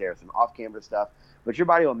rock? Is there some off-camber stuff? But your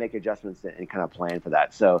body will make adjustments and kind of plan for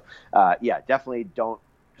that. So yeah, definitely don't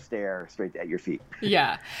stare straight at your feet.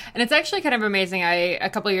 Yeah. And it's actually kind of amazing. A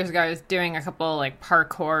couple of years ago, I was doing a couple like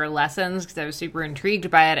parkour lessons because I was super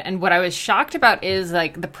intrigued by it. And what I was shocked about is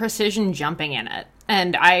like the precision jumping in it.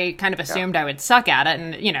 And I kind of assumed I would suck at it.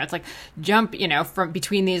 And, it's like jump, from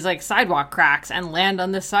between these like sidewalk cracks and land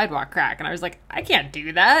on this sidewalk crack. And I was like, I can't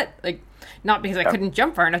do that. Like, not because I couldn't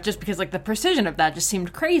jump far enough, just because like the precision of that just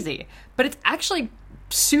seemed crazy. But it's actually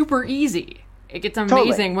super easy. It's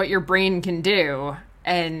amazing what your brain can do.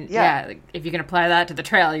 And like, if you can apply that to the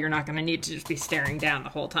trail, you're not going to need to just be staring down the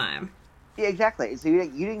whole time. Yeah, exactly. So you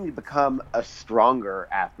didn't need to become a stronger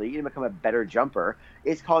athlete. You didn't become a better jumper.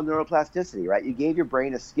 It's called neuroplasticity, right? You gave your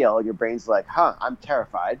brain a skill, and your brain's like, I'm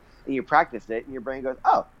terrified. And you practice it, and your brain goes,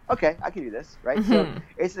 oh, okay, I can do this, right? Mm-hmm. So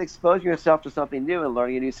it's exposing yourself to something new and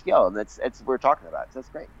learning a new skill, and that's what we're talking about. So that's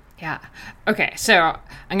great. Yeah. Okay, so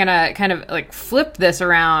I'm going to kind of like flip this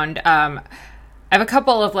around. I have a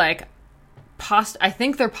couple of like I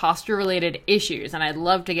think they're posture-related issues, and I'd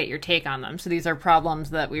love to get your take on them. So these are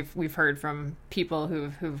problems that we've heard from people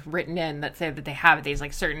who've written in that say that they have these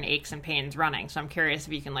like certain aches and pains running. So I'm curious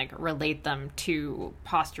if you can like relate them to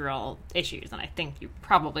postural issues, and I think you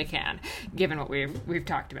probably can, given what we've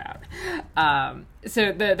talked about.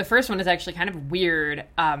 So the first one is actually kind of weird.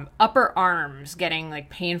 Upper arms getting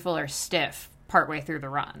like painful or stiff partway through the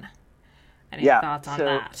run. Any thoughts on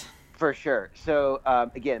that? For sure. So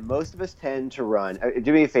again, most of us tend to run.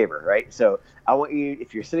 Do me a favor, right? So I want you,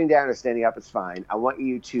 if you're sitting down or standing up, it's fine. I want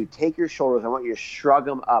you to take your shoulders. I want you to shrug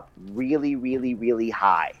them up really, really, really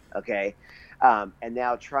high. Okay. And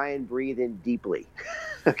now try and breathe in deeply.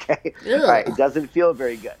 Okay. All right. It doesn't feel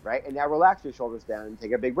very good, right? And now relax your shoulders down and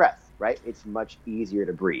take a big breath, right? It's much easier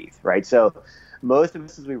to breathe, right? So most of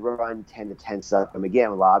us as we run tend to tense up. And again,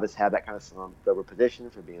 a lot of us have that kind of slumped over position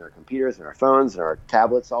for being on our computers and our phones and our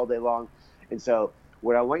tablets all day long. And so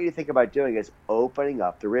what I want you to think about doing is opening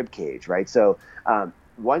up the rib cage, right? So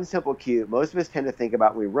one simple cue, most of us tend to think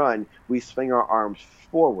about when we run, we swing our arms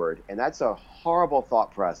forward. And that's a horrible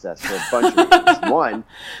thought process for a bunch of reasons. One,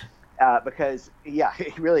 because, yeah,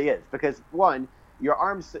 it really is. Because one, your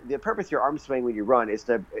arms, the purpose of your arm swing when you run is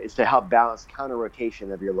to help balance counter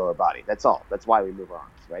rotation of your lower body. That's all. That's why we move our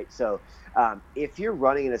arms, right? So if you're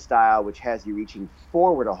running in a style which has you reaching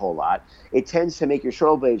forward a whole lot, it tends to make your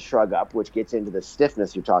shoulder blades shrug up, which gets into the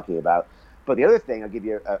stiffness you're talking about. But the other thing, I'll give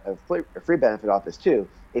you a free benefit off this too.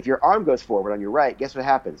 If your arm goes forward on your right, guess what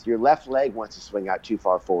happens? Your left leg wants to swing out too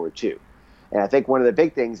far forward too. And I think one of the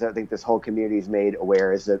big things that I think this whole community is made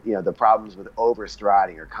aware is that, the problems with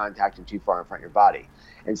overstriding or contacting too far in front of your body.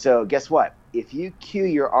 And so guess what? If you cue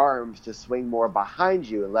your arms to swing more behind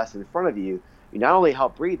you and less in front of you, you not only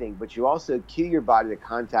help breathing, but you also cue your body to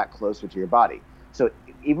contact closer to your body. So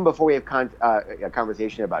even before we have a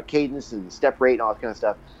conversation about cadence and step rate and all that kind of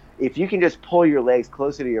stuff, if you can just pull your legs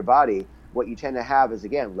closer to your body, what you tend to have is,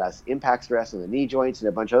 again, less impact stress on the knee joints and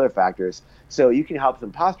a bunch of other factors. So you can help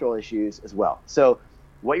some postural issues as well. So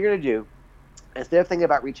what you're going to do, instead of thinking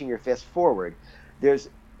about reaching your fist forward,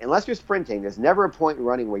 unless you're sprinting, there's never a point in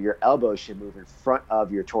running where your elbows should move in front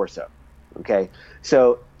of your torso. Okay?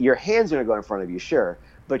 So your hands are going to go in front of you, sure,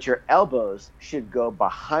 but your elbows should go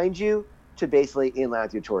behind you to basically inline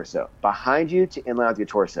with your torso. Behind you to inline with your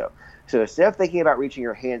torso. So instead of thinking about reaching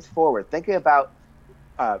your hands forward, think about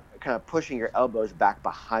kind of pushing your elbows back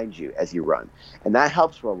behind you as you run. And that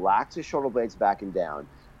helps relax the shoulder blades back and down.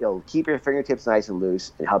 It'll keep your fingertips nice and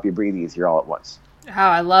loose and help you breathe easier all at once. Oh,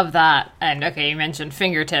 I love that. And okay, you mentioned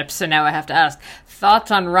fingertips, so now I have to ask,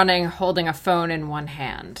 thoughts on running holding a phone in one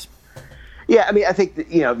hand? Yeah, I mean, I think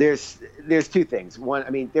that, there's two things. One, I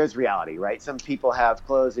mean, there's reality, right? Some people have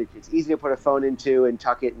clothes that it's easy to put a phone into and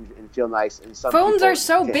tuck it and feel nice. And some Phones are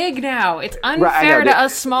so big now. It's unfair to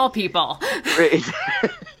us small people.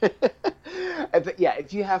 But yeah,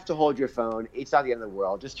 if you have to hold your phone, it's not the end of the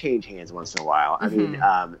world. Just change hands once in a while. I mean,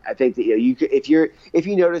 I think that you could, if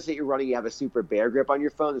you notice that you're running, you have a super bear grip on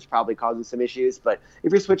your phone, it's probably causing some issues. But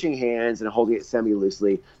if you're switching hands and holding it semi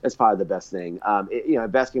loosely, that's probably the best thing.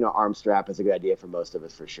 Investing in an arm strap is a good idea for most of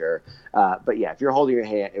us for sure. But yeah, if you're holding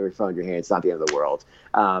your phone in your hand, it's not the end of the world.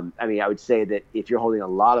 I mean, I would say that if you're holding a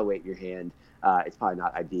lot of weight in your hand, it's probably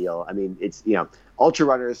not ideal. I mean, it's, ultra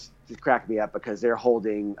runners just crack me up because they're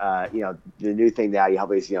holding, the new thing now, you have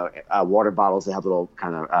these, water bottles that have little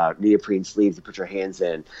kind of neoprene sleeves you put your hands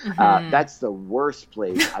in. That's the worst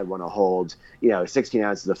place I want to hold, 16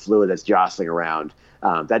 ounces of fluid that's jostling around.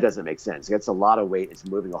 That doesn't make sense. It's a lot of weight. It's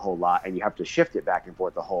moving a whole lot, and you have to shift it back and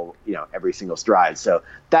forth the whole, every single stride. So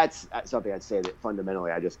that's something I'd say that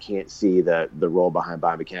fundamentally I just can't see the role behind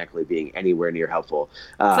biomechanically being anywhere near helpful.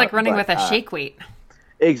 It's like running with a shake weight.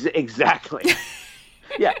 Exactly.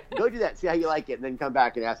 Yeah, go do that. See how you like it, and then come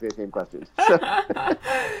back and ask me the same questions.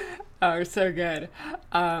 Oh, so good.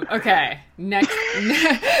 Okay, next,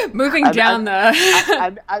 moving down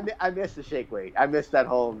I miss the shake weight. I miss that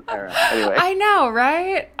whole era. Anyway, I know,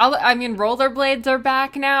 right? I mean, rollerblades are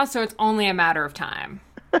back now, so it's only a matter of time.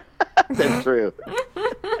 That's true.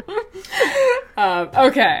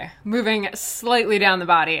 Okay, moving slightly down the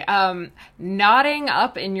body. Nodding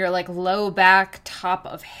up in your low back, top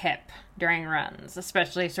of hip during runs,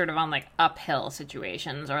 especially sort of on uphill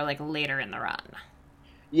situations or later in the run.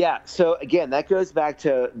 Yeah, so again, that goes back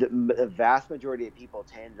to the vast majority of people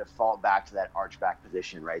tend to fall back to that arch back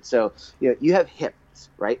position, right? So you have hips,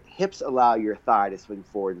 right? Hips allow your thigh to swing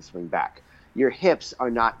forward and swing back. Your hips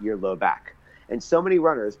are not your low back. And so many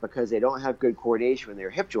runners, because they don't have good coordination with their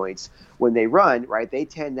hip joints, when they run, right, they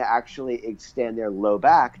tend to actually extend their low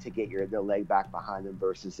back to get their leg back behind them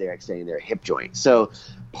versus they're extending their hip joint. So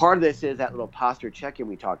part of this is that little posture check-in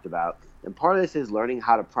we talked about. And part of this is learning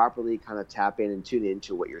how to properly kind of tap in and tune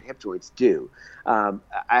into what your hip joints do. I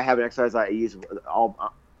have an exercise I use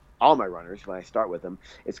all my runners when I start with them.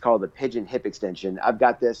 It's called the pigeon hip extension. I've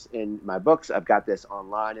got this in my books. I've got this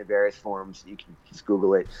online in various forms. You can just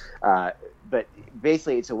Google it. But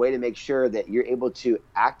basically, it's a way to make sure that you're able to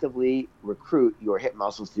actively recruit your hip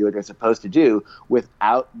muscles to do what they're supposed to do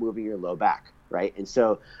without moving your low back, right? And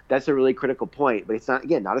so that's a really critical point. But it's not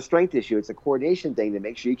a strength issue. It's a coordination thing to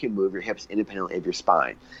make sure you can move your hips independently of your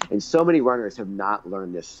spine. And so many runners have not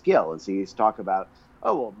learned this skill. And so you just talk about,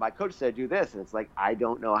 oh, well, my coach said do this. And it's like, I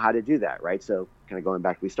don't know how to do that, right? So kind of going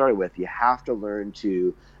back to what we started with, you have to learn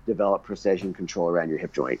to develop precision control around your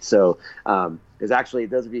hip joint. So there's actually,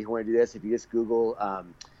 those of you who want to do this, if you just Google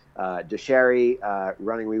Dicharry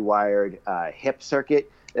running rewired hip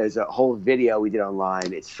circuit, there's a whole video we did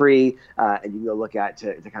online. It's free, and you can go look at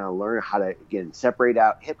to kind of learn how to, again, separate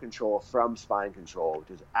out hip control from spine control, which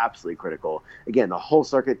is absolutely critical. Again, the whole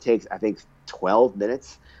circuit takes, I think, 12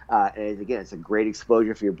 minutes. And again, it's a great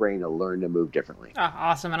exposure for your brain to learn to move differently. Oh,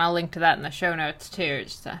 awesome. And I'll link to that in the show notes too,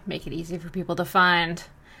 just to make it easy for people to find.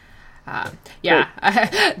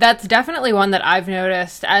 That's definitely one that I've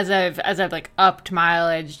noticed as I've upped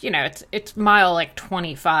mileage. It's mile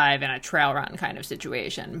 25 in a trail run kind of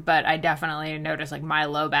situation, but I definitely notice my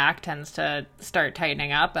low back tends to start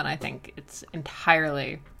tightening up, and I think it's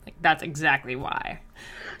entirely that's exactly why.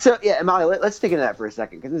 So yeah, Molly, let's dig into that for a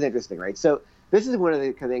second because it's interesting, right? So this is one of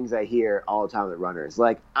the kind of things I hear all the time with runners.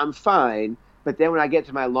 I'm fine, but then when I get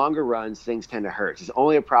to my longer runs, things tend to hurt. It's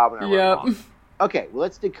only a problem when I run long. Okay, well,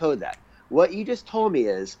 let's decode that. What you just told me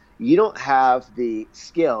is you don't have the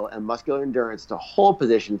skill and muscular endurance to hold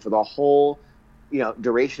position for the whole,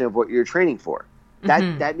 duration of what you're training for.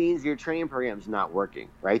 That means your training program is not working,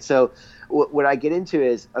 right? So what I get into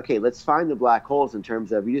is, okay, let's find the black holes in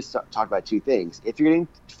terms of, you just talked about two things. If you're getting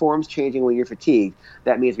forms changing when you're fatigued,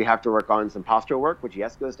 that means we have to work on some postural work, which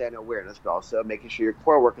yes, goes down to awareness, but also making sure your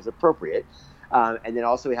core work is appropriate. And then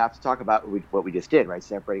also we have to talk about what we just did, right?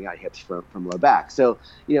 Separating out hips from low back. So,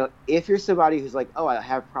 if you're somebody who's like, oh, I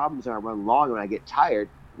have problems and I run long and I get tired,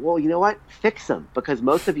 well, you know what? Fix them, because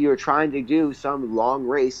most of you are trying to do some long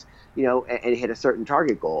race, and hit a certain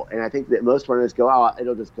target goal. And I think that most runners go, oh,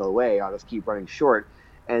 it'll just go away. I'll just keep running short.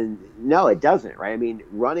 And no, it doesn't, right? I mean,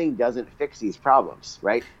 running doesn't fix these problems,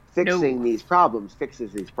 right? fixing No. these problems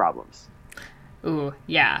fixes these problems. Ooh,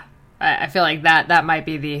 yeah. I feel like that might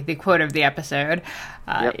be the quote of the episode.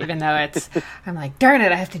 Yep. Even though I'm like, darn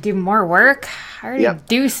it, I have to do more work. I already Yep.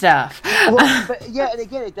 do stuff. Well, but yeah, and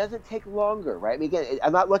again, it doesn't take longer, right? I mean, again,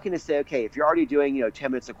 I'm not looking to say, okay, if you're already doing,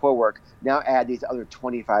 10 minutes of core work, now add these other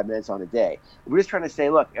 25 minutes on a day. We're just trying to say,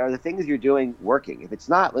 look, are the things you're doing working? If it's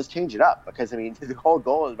not, let's change it up, because I mean, the whole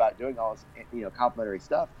goal is about doing all this, complementary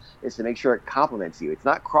stuff is to make sure it complements you. It's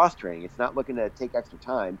not cross training. It's not looking to take extra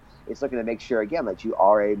time. It's looking to make sure, again, that you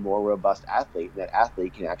are a more robust athlete, and that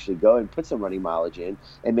athlete can actually go and put some running mileage in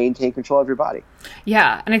and maintain control of your body.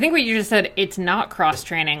 Yeah, and I think what you just said, it's not cross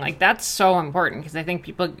training. Like, that's so important, because I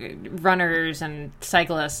think runners and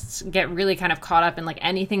cyclists get really kind of caught up in like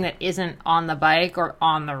anything that isn't on the bike or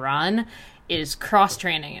on the run is cross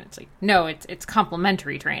training, and it's like, no, it's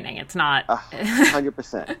complementary training. It's not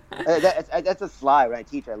 100%. That's a slide when I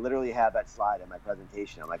teach. I literally have that slide in my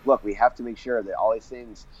presentation. I'm like, look, we have to make sure that all these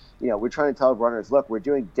things, we're trying to tell runners, look, we're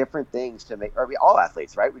doing different things to make, or all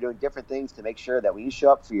athletes, right? We're doing different things to make sure that when you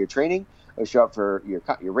show up for your training or show up for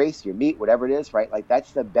your race, your meet, whatever it is, right? Like,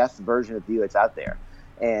 that's the best version of you that's out there.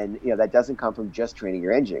 And, that doesn't come from just training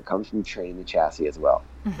your engine. It comes from training the chassis as well.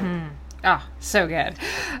 Mm-hmm. Oh, so good.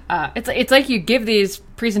 It's like you give these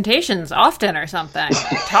presentations often or something.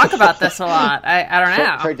 You talk about this a lot. I don't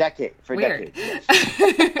know. For decades. Weird.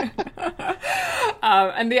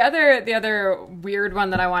 And the other weird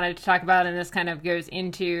one that I wanted to talk about, and this kind of goes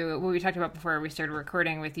into what we talked about before we started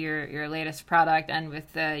recording with your latest product and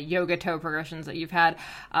with the yoga toe progressions that you've had,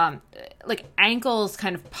 like ankles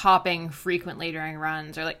kind of popping frequently during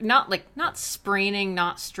runs, or not spraining,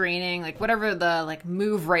 not straining, like whatever the like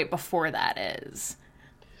move right before that is.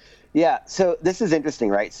 Yeah, so this is interesting,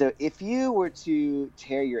 right? So if you were to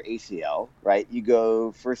tear your ACL, right, you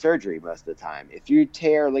go for surgery most of the time. If you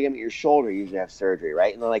tear a ligament in your shoulder, you usually have surgery,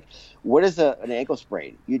 right? And they're like, what is an ankle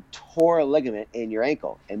sprain? You tore a ligament in your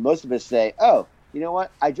ankle. And most of us say, oh, you know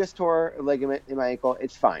what? I just tore a ligament in my ankle.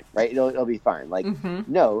 It's fine, right? It'll be fine. Like,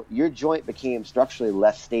 no, your joint became structurally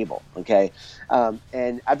less stable, okay?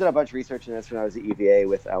 And I've done a bunch of research on this when I was at UVA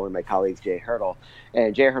with one of my colleagues, Jay Hurdle.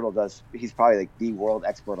 And Jay Hurdle he's probably like the world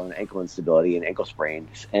expert on ankle instability and ankle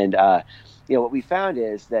sprains. And, what we found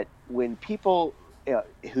is that when people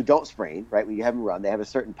who don't sprain, right, when you have them run, they have a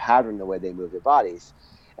certain pattern in the way they move their bodies.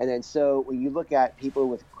 And then so when you look at people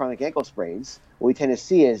with chronic ankle sprains, what we tend to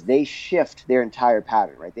see is they shift their entire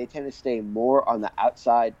pattern, right? They tend to stay more on the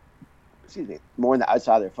outside, more on the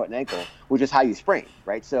outside of their foot and ankle, which is how you sprain,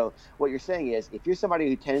 right? So what you're saying is, if you're somebody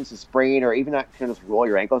who tends to sprain or even not kind of roll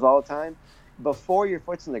your ankles all the time, before your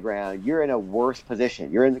foot's in the ground, you're in a worse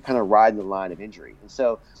position. You're in the kind of riding the line of injury. And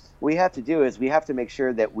so what we have to do is we have to make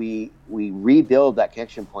sure that we rebuild that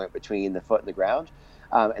connection point between the foot and the ground.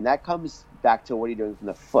 And that comes back to what are you doing from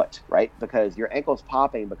the foot, right? Because your ankle's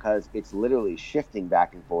popping because it's literally shifting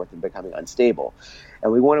back and forth and becoming unstable.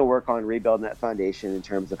 And we want to work on rebuilding that foundation in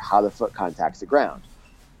terms of how the foot contacts the ground.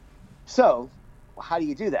 So how do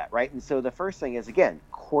you do that, right? And so the first thing is, again,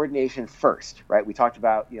 coordination first, right? We talked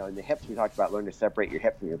about, in the hips, we talked about learning to separate your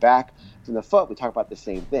hip from your back. From the foot, we talk about the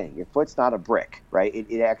same thing. Your foot's not a brick, right?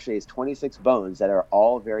 It actually is 26 bones that are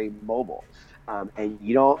all very mobile. And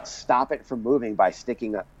you don't stop it from moving by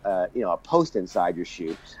sticking a post inside your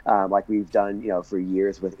shoe, like we've done, for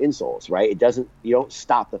years with insoles, right? You don't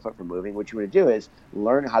stop the foot from moving. What you want to do is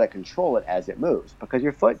learn how to control it as it moves, because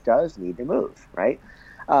your foot does need to move, right?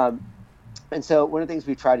 And so one of the things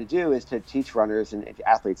we try to do is to teach runners and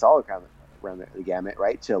athletes all around the gamut,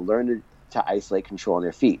 right, to learn to isolate control on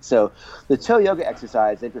their feet. So the toe yoga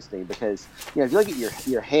exercise is interesting because, if you look at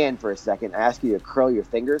your hand for a second, I ask you to curl your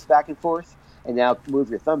fingers back and forth, and now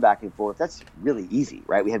move your thumb back and forth. That's really easy,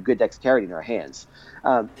 right? We have good dexterity in our hands.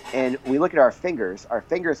 And we look at our fingers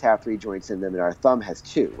have 3 joints in them, and our thumb has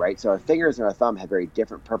 2, right? So our fingers and our thumb have very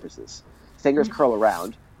different purposes. Fingers curl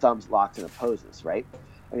around, thumbs locked in opposes, right?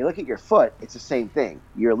 When you look at your foot, it's the same thing.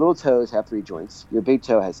 Your little toes have 3 joints. Your big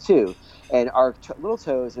toe has 2. And our little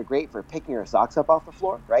toes are great for picking our socks up off the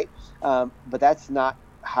floor, right? But that's not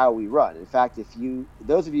how we run. In fact,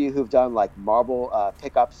 those of you who've done like marble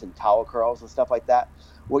pickups and towel curls and stuff like that,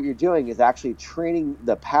 what you're doing is actually training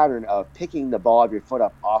the pattern of picking the ball of your foot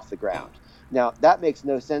up off the ground. Now, that makes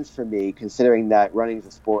no sense for me, considering that running is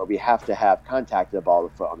a sport where we have to have contact with the ball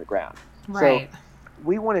of the foot on the ground. Right. So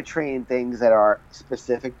we want to train things that are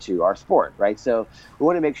specific to our sport, right? So we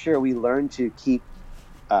want to make sure we learn to keep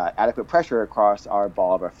adequate pressure across our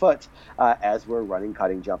ball of our foot as we're running,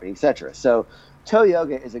 cutting, jumping, etc. So toe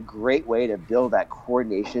yoga is a great way to build that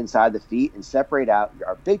coordination inside the feet and separate out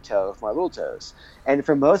our big toe from our little toes. And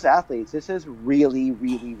for most athletes, this is really,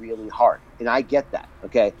 really, really hard. And I get that.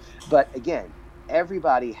 Okay. But again,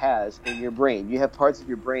 everybody has in your brain, you have parts of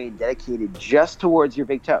your brain dedicated just towards your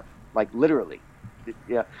big toe, like literally.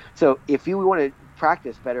 Yeah. So if you want to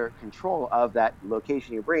practice better control of that location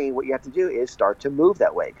in your brain, what you have to do is start to move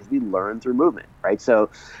that way, because we learn through movement, right?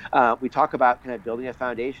 So we talk about kind of building a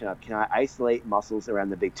foundation of, can I isolate muscles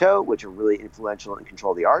around the big toe, which are really influential and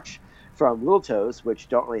control the arch, from little toes, which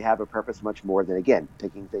don't really have a purpose much more than, again,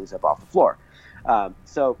 picking things up off the floor. To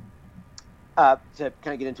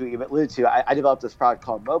kind of get into what you alluded to, I developed this product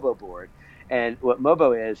called Mobo Board. And what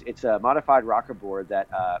Mobo is, it's a modified rocker board that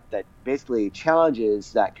basically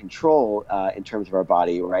challenges that control in terms of our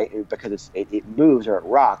body, right? Because it moves, or it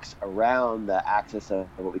rocks around the axis of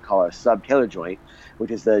what we call our subtalar joint,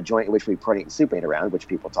 which is the joint in which we pronate and supinate around, which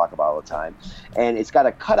people talk about all the time. And it's got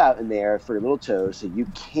a cutout in there for your little toes, so you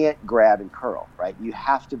can't grab and curl, right? You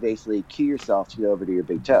have to basically cue yourself to go over to your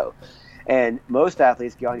big toe. And most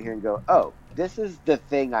athletes get on here and go, oh, this is the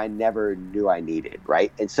thing I never knew I needed,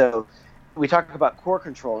 right? And so we talk about core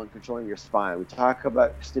control and controlling your spine. We talk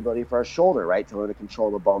about stability for our shoulder, right? To learn to control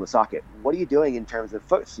the ball in the socket. What are you doing in terms of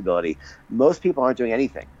foot stability? Most people aren't doing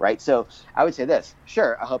anything, right? So I would say this,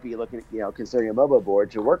 sure, I hope you're looking at, considering a Mobo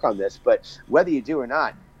board to work on this, but whether you do or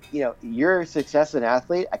not, your success as an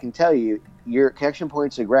athlete, I can tell you, your connection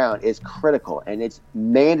points to the ground is critical, and it's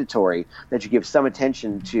mandatory that you give some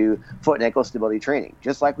attention to foot and ankle stability training,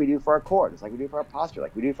 just like we do for our core, just like we do for our posture,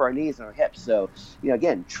 like we do for our knees and our hips. So,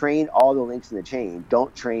 again, train all the links in the chain.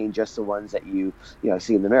 Don't train just the ones that you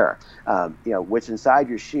see in the mirror. What's inside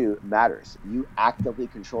your shoe matters. You actively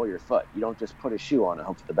control your foot. You don't just put a shoe on and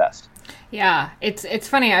hope for the best. Yeah, it's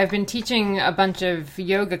funny. I've been teaching a bunch of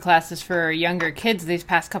yoga classes for younger kids these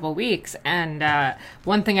past couple weeks, and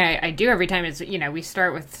one thing I do every time is, we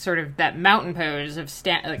start with sort of that mountain pose of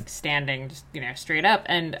standing, just, straight up,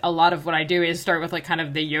 and a lot of what I do is start with kind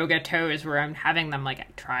of the yoga toes, where I'm having them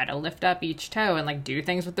try to lift up each toe and do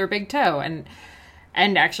things with their big toe, and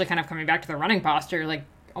actually kind of coming back to the running posture,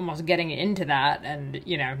 almost getting into that, and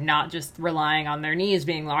not just relying on their knees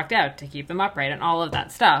being locked out to keep them upright and all of that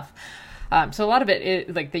stuff. So a lot of it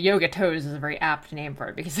is the yoga toes is a very apt name for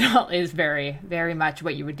it, because it all is very, very much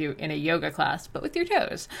what you would do in a yoga class, but with your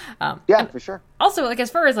toes. Yeah, for sure. Also, as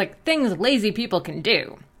far as things lazy people can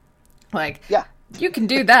do, yeah, you can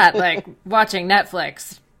do that, watching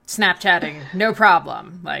Netflix, Snapchatting, no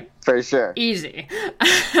problem. For sure. Easy.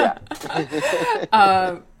 Yeah.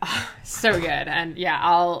 So good. And yeah,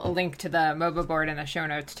 I'll link to the Mobo board in the show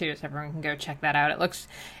notes too, so everyone can go check that out. It looks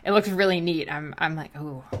really neat. I'm like,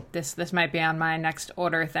 ooh, this might be on my next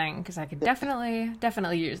order thing, because I could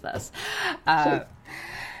definitely use this.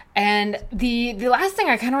 And the last thing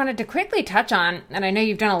I kind of wanted to quickly touch on, and I know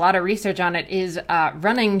you've done a lot of research on it, is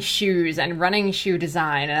running shoes and running shoe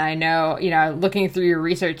design. And I know, looking through your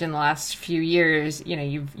research in the last few years,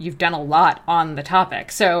 you've done a lot on the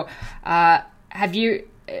topic. So have you,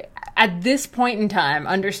 at this point in time,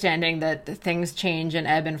 understanding that things change and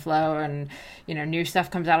ebb and flow, and new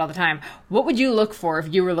stuff comes out all the time, what would you look for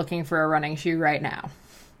if you were looking for a running shoe right now?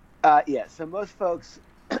 Yeah, so most folks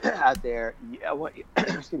out there, I want you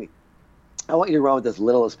to run with as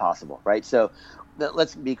little as possible, right? So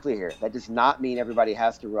let's be clear here. That does not mean everybody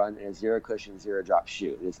has to run in a zero cushion, zero drop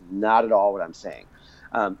shoe. It is not at all what I'm saying.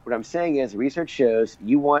 What I'm saying is, research shows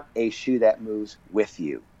you want a shoe that moves with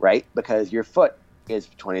you, right? Because your foot is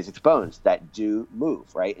 26 bones that do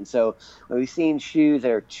move, right? And so when we've seen shoes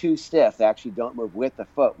that are too stiff, that actually don't move with the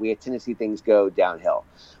foot, we tend to see things go downhill.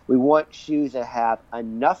 We want shoes that have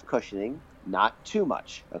enough cushioning, not too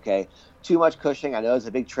much, okay? Too much cushioning, I know, is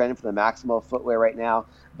a big trend for the maximal footwear right now,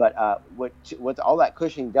 but what all that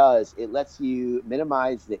cushioning does, it lets you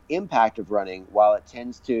minimize the impact of running, while it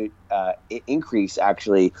tends to increase,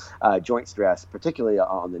 actually, joint stress, particularly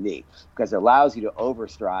on the knee, because it allows you to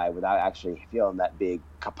overstride without actually feeling that big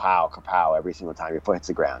kapow every single time your foot hits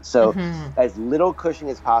the ground. So as little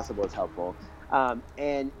cushioning as possible is helpful.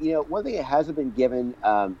 And, one thing that hasn't been given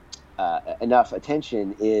enough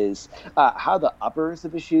attention is how the uppers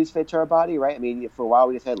of the shoes fit to our body, right? I mean, for a while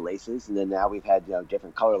we just had laces, and then now we've had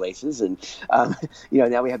different color laces, and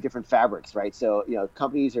now we have different fabrics, right? So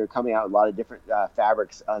companies are coming out with a lot of different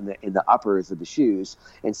fabrics in the uppers of the shoes,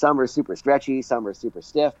 and some are super stretchy, some are super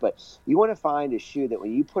stiff. But you want to find a shoe that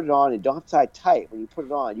when you put it on, and don't have to tie tight. When you put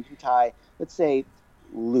it on, you can tie, let's say,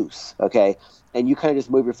 loose, okay, and you kind of just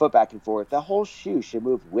move your foot back and forth, the whole shoe should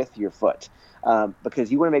move with your foot.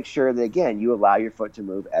 Because you want to make sure that, again, you allow your foot to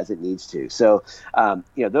move as it needs to. So,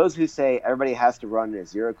 those who say everybody has to run in a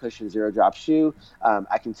zero cushion, zero drop shoe,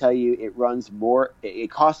 I can tell you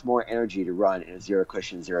it costs more energy to run in a zero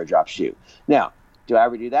cushion, zero drop shoe. Now, do I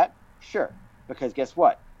ever do that? Sure. Because guess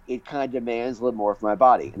what? It kind of demands a little more from my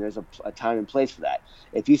body, and there's a time and place for that.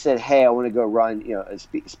 If you said, hey, I want to go run, a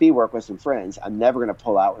speed work with some friends, I'm never going to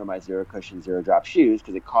pull out one of my zero cushion, zero drop shoes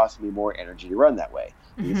because it costs me more energy to run that way.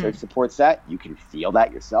 Research supports that. You can feel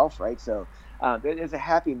that yourself, right? So there's a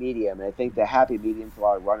happy medium, and I think the happy medium for a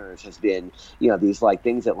lot of runners has been, these like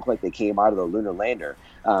things that look like they came out of the lunar lander.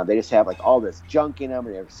 They just have like all this junk in them,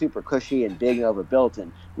 and they're super cushy and big and overbuilt,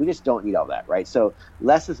 and we just don't need all that, right? So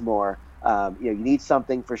less is more. You need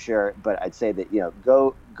something for sure, but I'd say that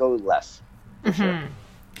go less for sure.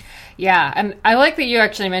 Yeah, and I like that you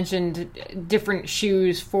actually mentioned different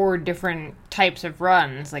shoes for different types of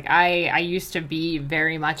runs. Like I used to be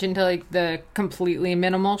very much into like the completely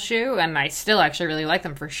minimal shoe, and I still actually really like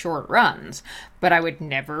them for short runs, but I would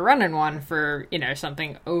never run in one for,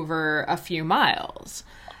 something over a few miles.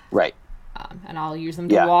 Right. And I'll use them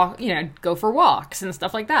to walk, go for walks and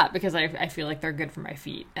stuff like that because I feel like they're good for my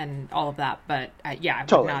feet and all of that. But I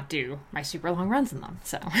would not do my super long runs in them.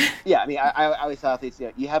 So yeah, I mean, I always tell athletes,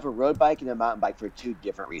 you have a road bike and a mountain bike for two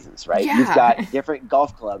different reasons, right? Yeah. You've got different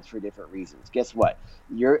golf clubs for different reasons. Guess what?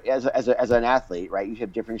 You're as an athlete, right? You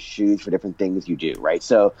have different shoes for different things you do, right?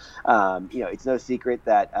 So, it's no secret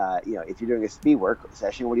that if you're doing a speed work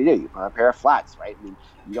session, what do? You put on a pair of flats, right? I mean,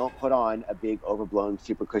 you don't put on a big overblown,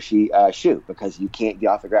 super cushy shoe because you can't get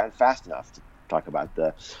off the ground fast enough to talk about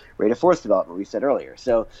the rate of force development we said earlier.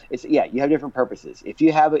 So you have different purposes. If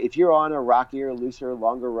you're on a rockier, looser,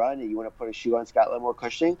 longer run and you want to put a shoe on, it's got a little more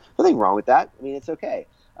cushioning, nothing wrong with that. I mean, it's okay.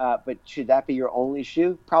 But should that be your only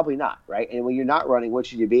shoe? Probably not, right? And when you're not running, what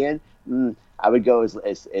should you be in? I would go as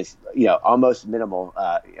almost minimal,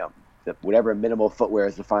 whatever minimal footwear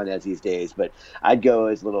is defined as these days. But I'd go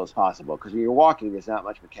as little as possible because when you're walking, there's not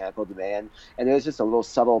much mechanical demand, and there's just a little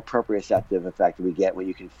subtle proprioceptive effect that we get when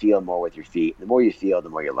you can feel more with your feet. The more you feel, the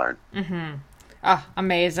more you learn. Mm-hmm. Oh,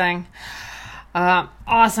 amazing.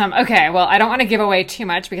 Awesome. Okay, well, I don't want to give away too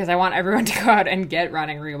much because I want everyone to go out and get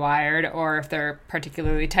Running Rewired, or if they're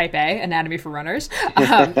particularly type A, Anatomy for Runners.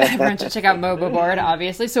 Everyone should check out Mobo Board,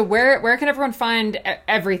 obviously. So where can everyone find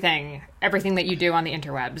everything that you do on the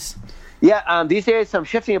interwebs? Yeah, these days I'm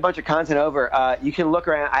shifting a bunch of content over. You can look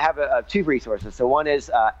around. I have two resources. So one is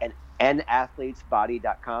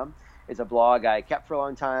anathletesbody.com. It's a blog I kept for a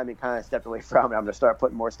long time and kind of stepped away from. And I'm going to start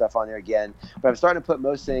putting more stuff on there again. But I'm starting to put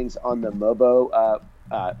most things on the Mobo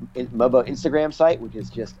Instagram site, which is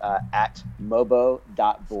just at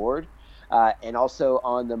mobo.board. And also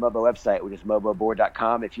on the Mobo website, which is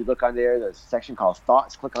moboboard.com. If you look on there, there's a section called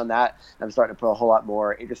Thoughts. Click on that. I'm starting to put a whole lot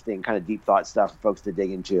more interesting kind of deep thought stuff for folks to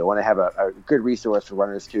dig into. I want to have a good resource for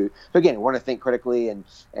runners to again, want to think critically and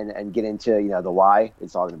get into the why.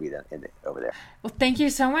 It's all going to be over there. Well, thank you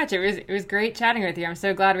so much. It was great chatting with you. I'm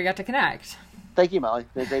so glad we got to connect. Thank you, Molly.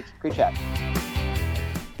 It was a great chat.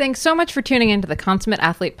 Thanks so much for tuning into the Consummate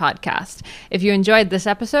Athlete podcast. If you enjoyed this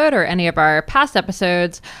episode or any of our past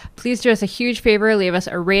episodes, please do us a huge favor, leave us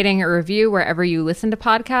a rating or review wherever you listen to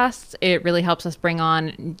podcasts. It really helps us bring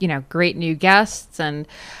on, great new guests. And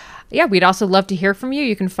yeah, we'd also love to hear from you.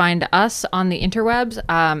 You can find us on the interwebs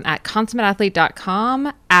at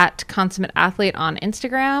consummateathlete.com, at consummateathlete on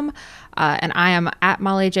Instagram. And I am at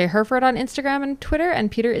Molly J. Herford on Instagram and Twitter, and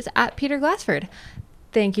Peter is at Peter Glassford.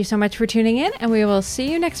 Thank you so much for tuning in, and we will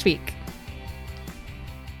see you next week.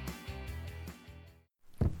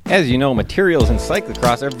 As you know, materials in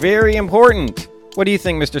cyclocross are very important. What do you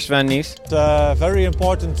think, Mr. Sven Nies? It's very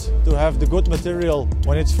important to have the good material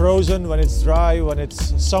when it's frozen, when it's dry, when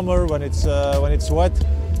it's summer, when it's wet.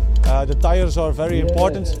 The tires are very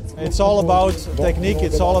important. It's all about technique.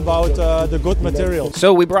 It's all about the good material.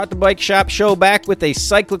 So we brought the Bike Shop show back with a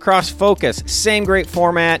cyclocross focus. Same great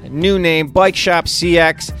format, new name, Bike Shop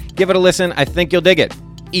CX. Give it a listen. I think you'll dig it.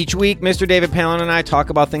 Each week, Mr. David Palin and I talk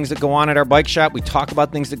about things that go on at our bike shop. We talk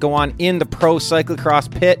about things that go on in the pro cyclocross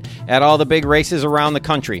pit at all the big races around the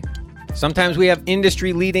country. Sometimes we have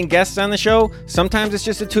industry-leading guests on the show. Sometimes it's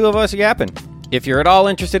just the two of us yapping. If you're at all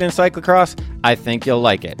interested in cyclocross, I think you'll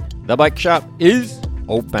like it. The Bike Shop is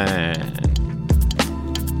open.